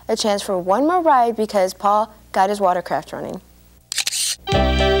have a chance for one more ride because Paul got his watercraft running.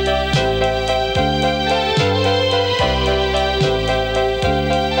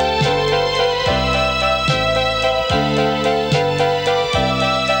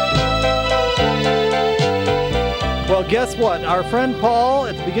 Well, guess what? Our friend Paul,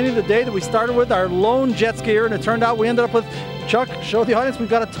 at the beginning of the day that we started with, our lone jet skier, and it turned out we ended up with, Chuck, show the audience, we've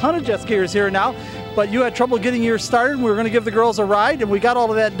got a ton of jet skiers here now, but you had trouble getting yours started, and we were going to give the girls a ride, and we got all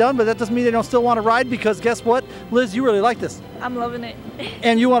of that done, but that doesn't mean they don't still want to ride, because guess what? Liz, you really like this. I'm loving it.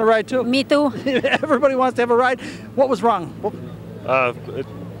 And you want to ride too? Me too. Everybody wants to have a ride. What was wrong?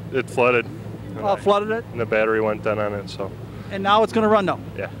 It flooded. Oh, flooded it? And the battery went dead on it, so. And now it's going to run though?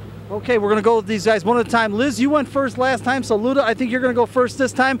 Yeah. Okay, we're going to go with these guys one at a time. Liz, you went first last time, so Luda, I think you're going to go first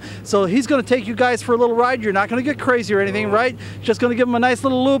this time. So he's going to take you guys for a little ride. You're not going to get crazy or anything, right? Just going to give him a nice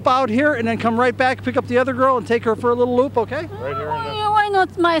little loop out here and then come right back, pick up the other girl and take her for a little loop, okay? Right here. Why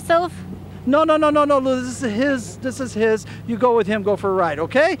not myself? No, this is his. You go with him, go for a ride,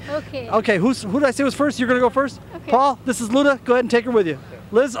 okay? Okay. Okay, who did I say was first? You're going to go first? Okay. Paul, this is Luda. Go ahead and take her with you.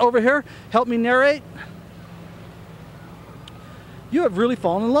 Liz, over here, help me narrate. You have really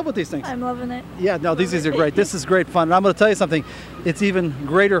fallen in love with these things. I'm loving it. Yeah, no, these are great. This is great fun. And I'm going to tell you something. It's even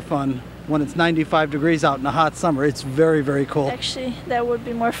greater fun when it's 95 degrees out in a hot summer. It's very, very cool. Actually, that would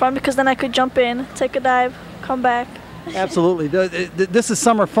be more fun because then I could jump in, take a dive, come back. Absolutely. This is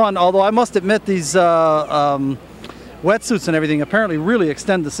summer fun, although I must admit these wetsuits and everything apparently really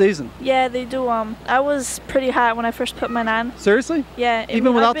extend the season. Yeah, they do. I was pretty hot when I first put mine on. Seriously? Yeah.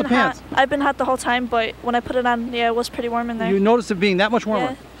 Even without the pants? I've been hot the whole time, but when I put it on, yeah, it was pretty warm in there. You noticed it being that much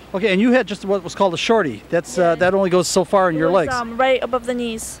warmer? Yeah. Okay, and you had just what was called a shorty. That's that only goes so far in your legs. Right above the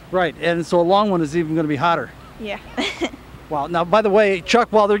knees. Right, and so a long one is even going to be hotter. Yeah. Wow. Now, by the way, Chuck,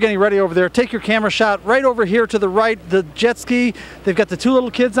 while they're getting ready over there, take your camera shot right over here to the right, the jet ski. They've got the two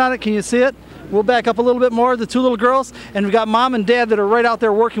little kids on it. Can you see it? We'll back up a little bit more, the two little girls, and we've got mom and dad that are right out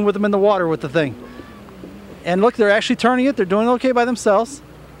there working with them in the water with the thing. And look, they're actually turning it. They're doing okay by themselves.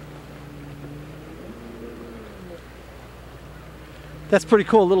 That's pretty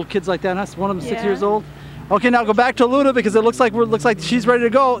cool. Little kids like that. That's one of them 6 Yeah. years old. Okay, now go back to Luna because it looks like she's ready to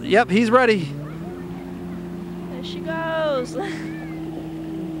go. Yep, he's ready. There she goes.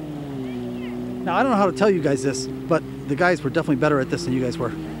 Now I don't know how to tell you guys this, but the guys were definitely better at this than you guys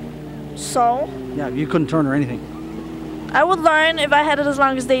were. So? Yeah, you couldn't turn or anything. I would learn if I had it as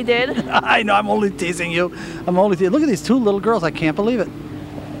long as they did. I know, I'm only teasing you. Look at these two little girls. I can't believe it.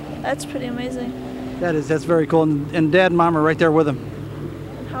 That's pretty amazing. That's very cool. And Dad and Mom are right there with him.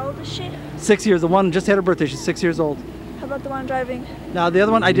 And how old is she? 6 years. The one just had her birthday. She's 6 years old. How about the one driving? Now the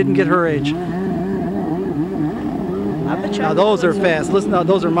other one, I didn't get her age. Now those are fast. Listen, now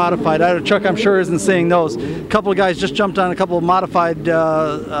those are modified. Chuck, I'm sure, isn't seeing those. A couple of guys just jumped on a couple of modified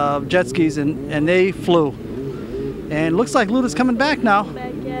jet skis and they flew. And looks like Luda's coming back now.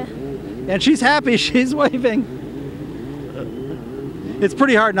 Back, yeah. And she's happy. She's waving. It's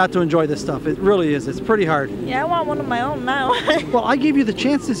pretty hard not to enjoy this stuff. It really is. It's pretty hard. Yeah, I want one of my own now. Well, I gave you the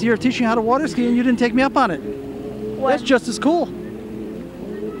chance this year of teaching you how to water ski and you didn't take me up on it. What? That's just as cool.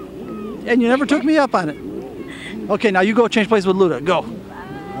 And you never took me up on it. Okay, now you go change places with Luda. Go.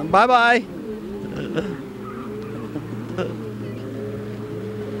 Bye-bye.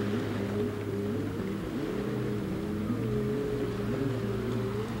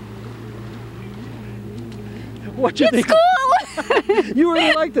 What you think? It's cool! You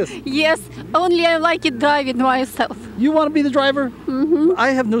really like this? Yes, only I like it driving myself. You want to be the driver? Mm-hmm. I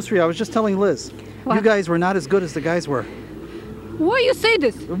have news for you. I was just telling Liz. What? You guys were not as good as the guys were. Why you say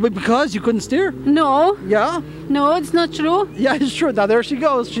this? Because you couldn't steer? No. Yeah? No, it's not true. Yeah, it's true. Now there she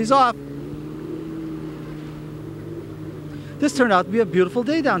goes. She's off. This turned out to be a beautiful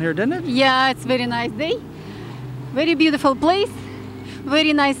day down here, didn't it? Yeah, it's very nice day. Very beautiful place.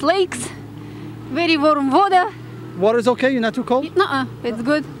 Very nice lakes. Very warm water. Water's okay? You're not too cold? Nuh-uh, it's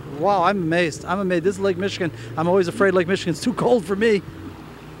good. Wow, I'm amazed. I'm amazed. This is Lake Michigan. I'm always afraid Lake Michigan's too cold for me.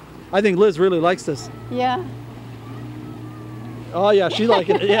 I think Liz really likes this. Yeah. Oh yeah, she likes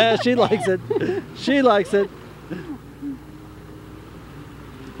it. Yeah, she likes it. She likes it.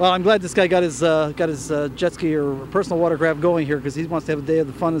 Well, I'm glad this guy got his jet ski or personal watercraft going here because he wants to have a day of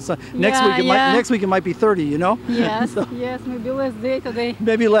the fun and sun. Next week it might be 30, you know? Yes, So, yes, maybe last day today.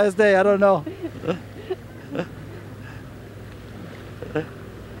 maybe last day, I don't know.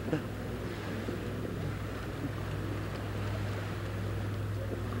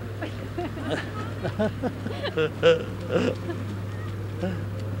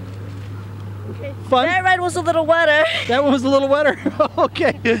 Fun? That ride was a little wetter. That one was a little wetter?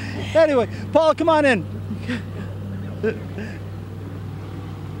 Okay. Anyway, Paul, come on in. That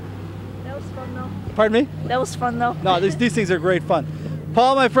was fun though. Pardon me? That was fun though. No, these things are great fun.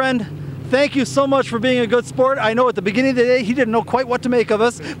 Paul, my friend, thank you so much for being a good sport. I know at the beginning of the day he didn't know quite what to make of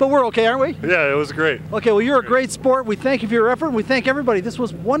us, but we're okay, aren't we? Yeah, it was great. Okay, well, you're a great sport. We thank you for your effort, and we thank everybody. This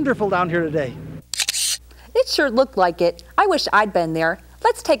was wonderful down here today. It sure looked like it. I wish I'd been there.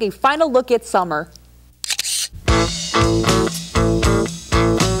 Let's take a final look at summer.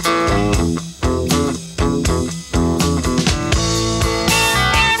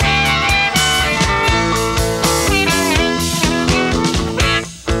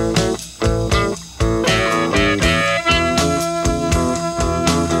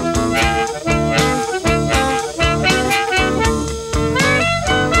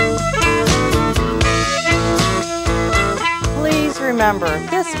 Remember,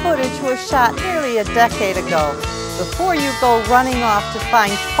 this footage was shot nearly a decade ago. Before you go running off to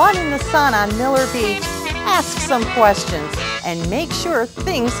find fun in the sun on Miller Beach, ask some questions and make sure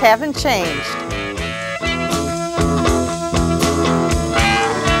things haven't changed.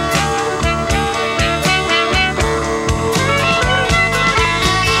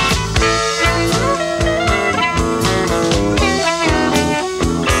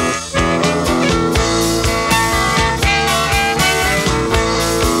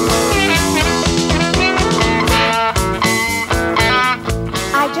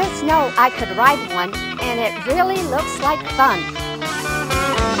 I could ride one, and it really looks like fun.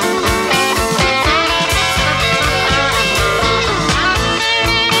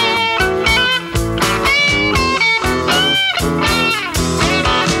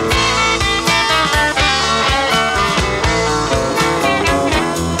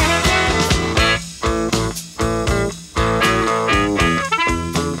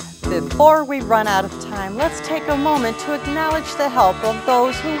 Before we run out of time, let's take a moment to acknowledge the help of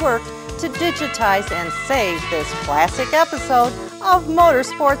those who worked to digitize and save this classic episode of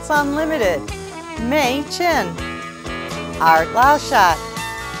Motorsports Unlimited. May Chin, Art Lauschat,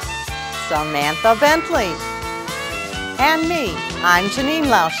 Samantha Bentley, and me, I'm Janine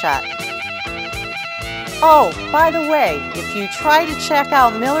Lauschat. Oh, by the way, if you try to check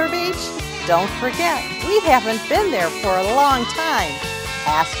out Miller Beach, don't forget, we haven't been there for a long time.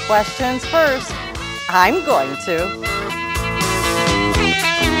 Ask questions first. I'm going to.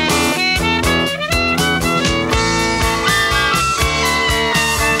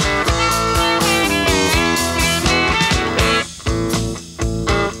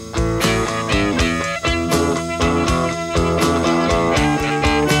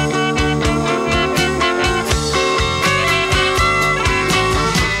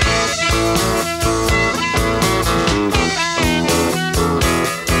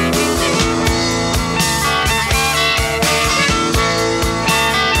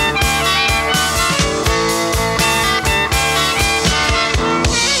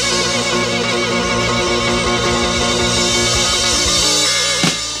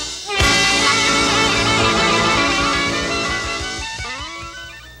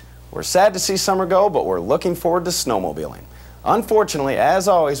 We're sad to see summer go, but we're looking forward to snowmobiling. Unfortunately, as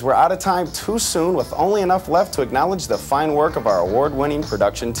always, we're out of time too soon with only enough left to acknowledge the fine work of our award-winning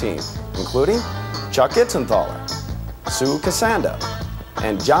production team, including Chuck Itzenthaler, Sue Cassanda,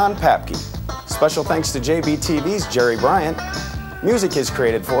 and John Papke. Special thanks to JBTV's Jerry Bryant. Music is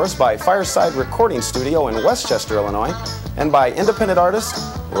created for us by Fireside Recording Studio in Westchester, Illinois, and by independent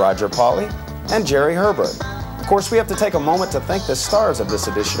artists Roger Pauley and Jerry Herbert. Of course, we have to take a moment to thank the stars of this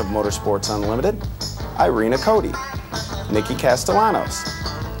edition of Motorsports Unlimited: Irina Cody, Nikki Castellanos,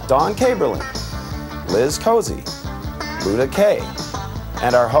 Dawn Caberlin, Liz Cozy, Luda Kay,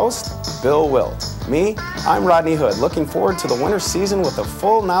 and our host, Bill Wildt. Me, I'm Rodney Hood, looking forward to the winter season with the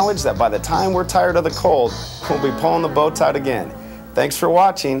full knowledge that by the time we're tired of the cold, we'll be pulling the boats out again. Thanks for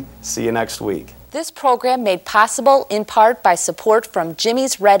watching. See you next week. This program made possible in part by support from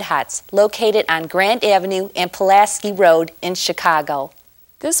Jimmy's Red Hots, located on Grand Avenue and Pulaski Road in Chicago.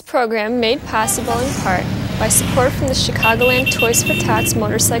 This program made possible in part by support from the Chicagoland Toys for Tots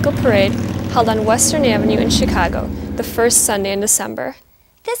Motorcycle Parade, held on Western Avenue in Chicago, the first Sunday in December.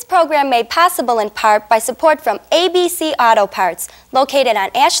 This program made possible in part by support from ABC Auto Parts, located on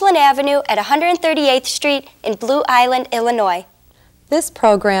Ashland Avenue at 138th Street in Blue Island, Illinois. This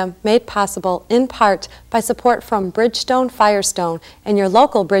program made possible in part by support from Bridgestone Firestone and your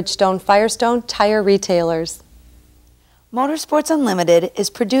local Bridgestone Firestone tire retailers. Motorsports Unlimited is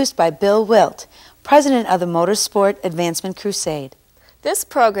produced by Bill Wildt, president of the Motorsport Advancement Crusade. This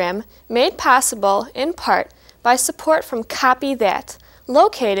program made possible in part by support from Copy That,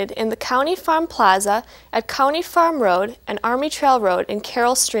 located in the County Farm Plaza at County Farm Road and Army Trail Road in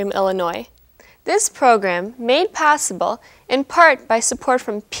Carroll Stream, Illinois. This program made possible in part by support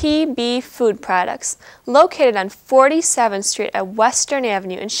from PB Food Products, located on 47th Street at Western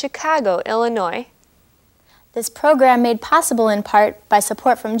Avenue in Chicago, Illinois. This program made possible in part by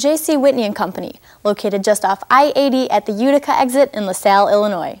support from J.C. Whitney & Company, located just off I-80 at the Utica exit in LaSalle,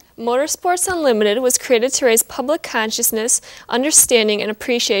 Illinois. Motorsports Unlimited was created to raise public consciousness, understanding, and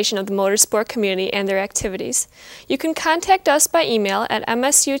appreciation of the motorsport community and their activities. You can contact us by email at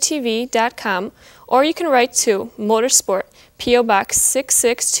msutv.com, or you can write to Motorsport, P.O. Box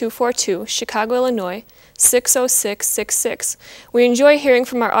 66242, Chicago, Illinois, 60666. We enjoy hearing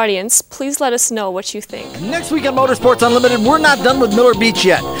from our audience. Please let us know what you think. Next week on Motorsports Unlimited, we're not done with Miller Beach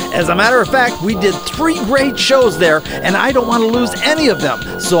yet. As a matter of fact, we did 3 great shows there, and I don't want to lose any of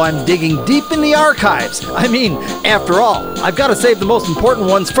them, so I'm digging deep in the archives. I mean, after all, I've got to save the most important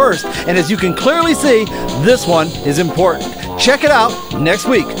ones first, and as you can clearly see, this one is important. Check it out next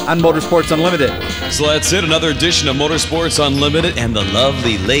week on Motorsports Unlimited. So that's it, another edition of Motorsports Unlimited and the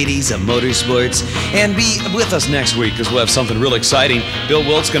lovely ladies of motorsports. And be with us next week because we'll have something real exciting. Bill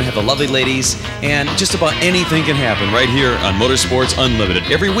Wildt's going to have the lovely ladies, and just about anything can happen right here on Motorsports Unlimited.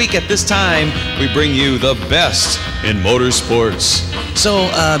 Every week at this time, we bring you the best in motorsports.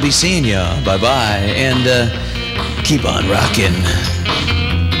 So be seeing ya. Bye-bye. And keep on rocking.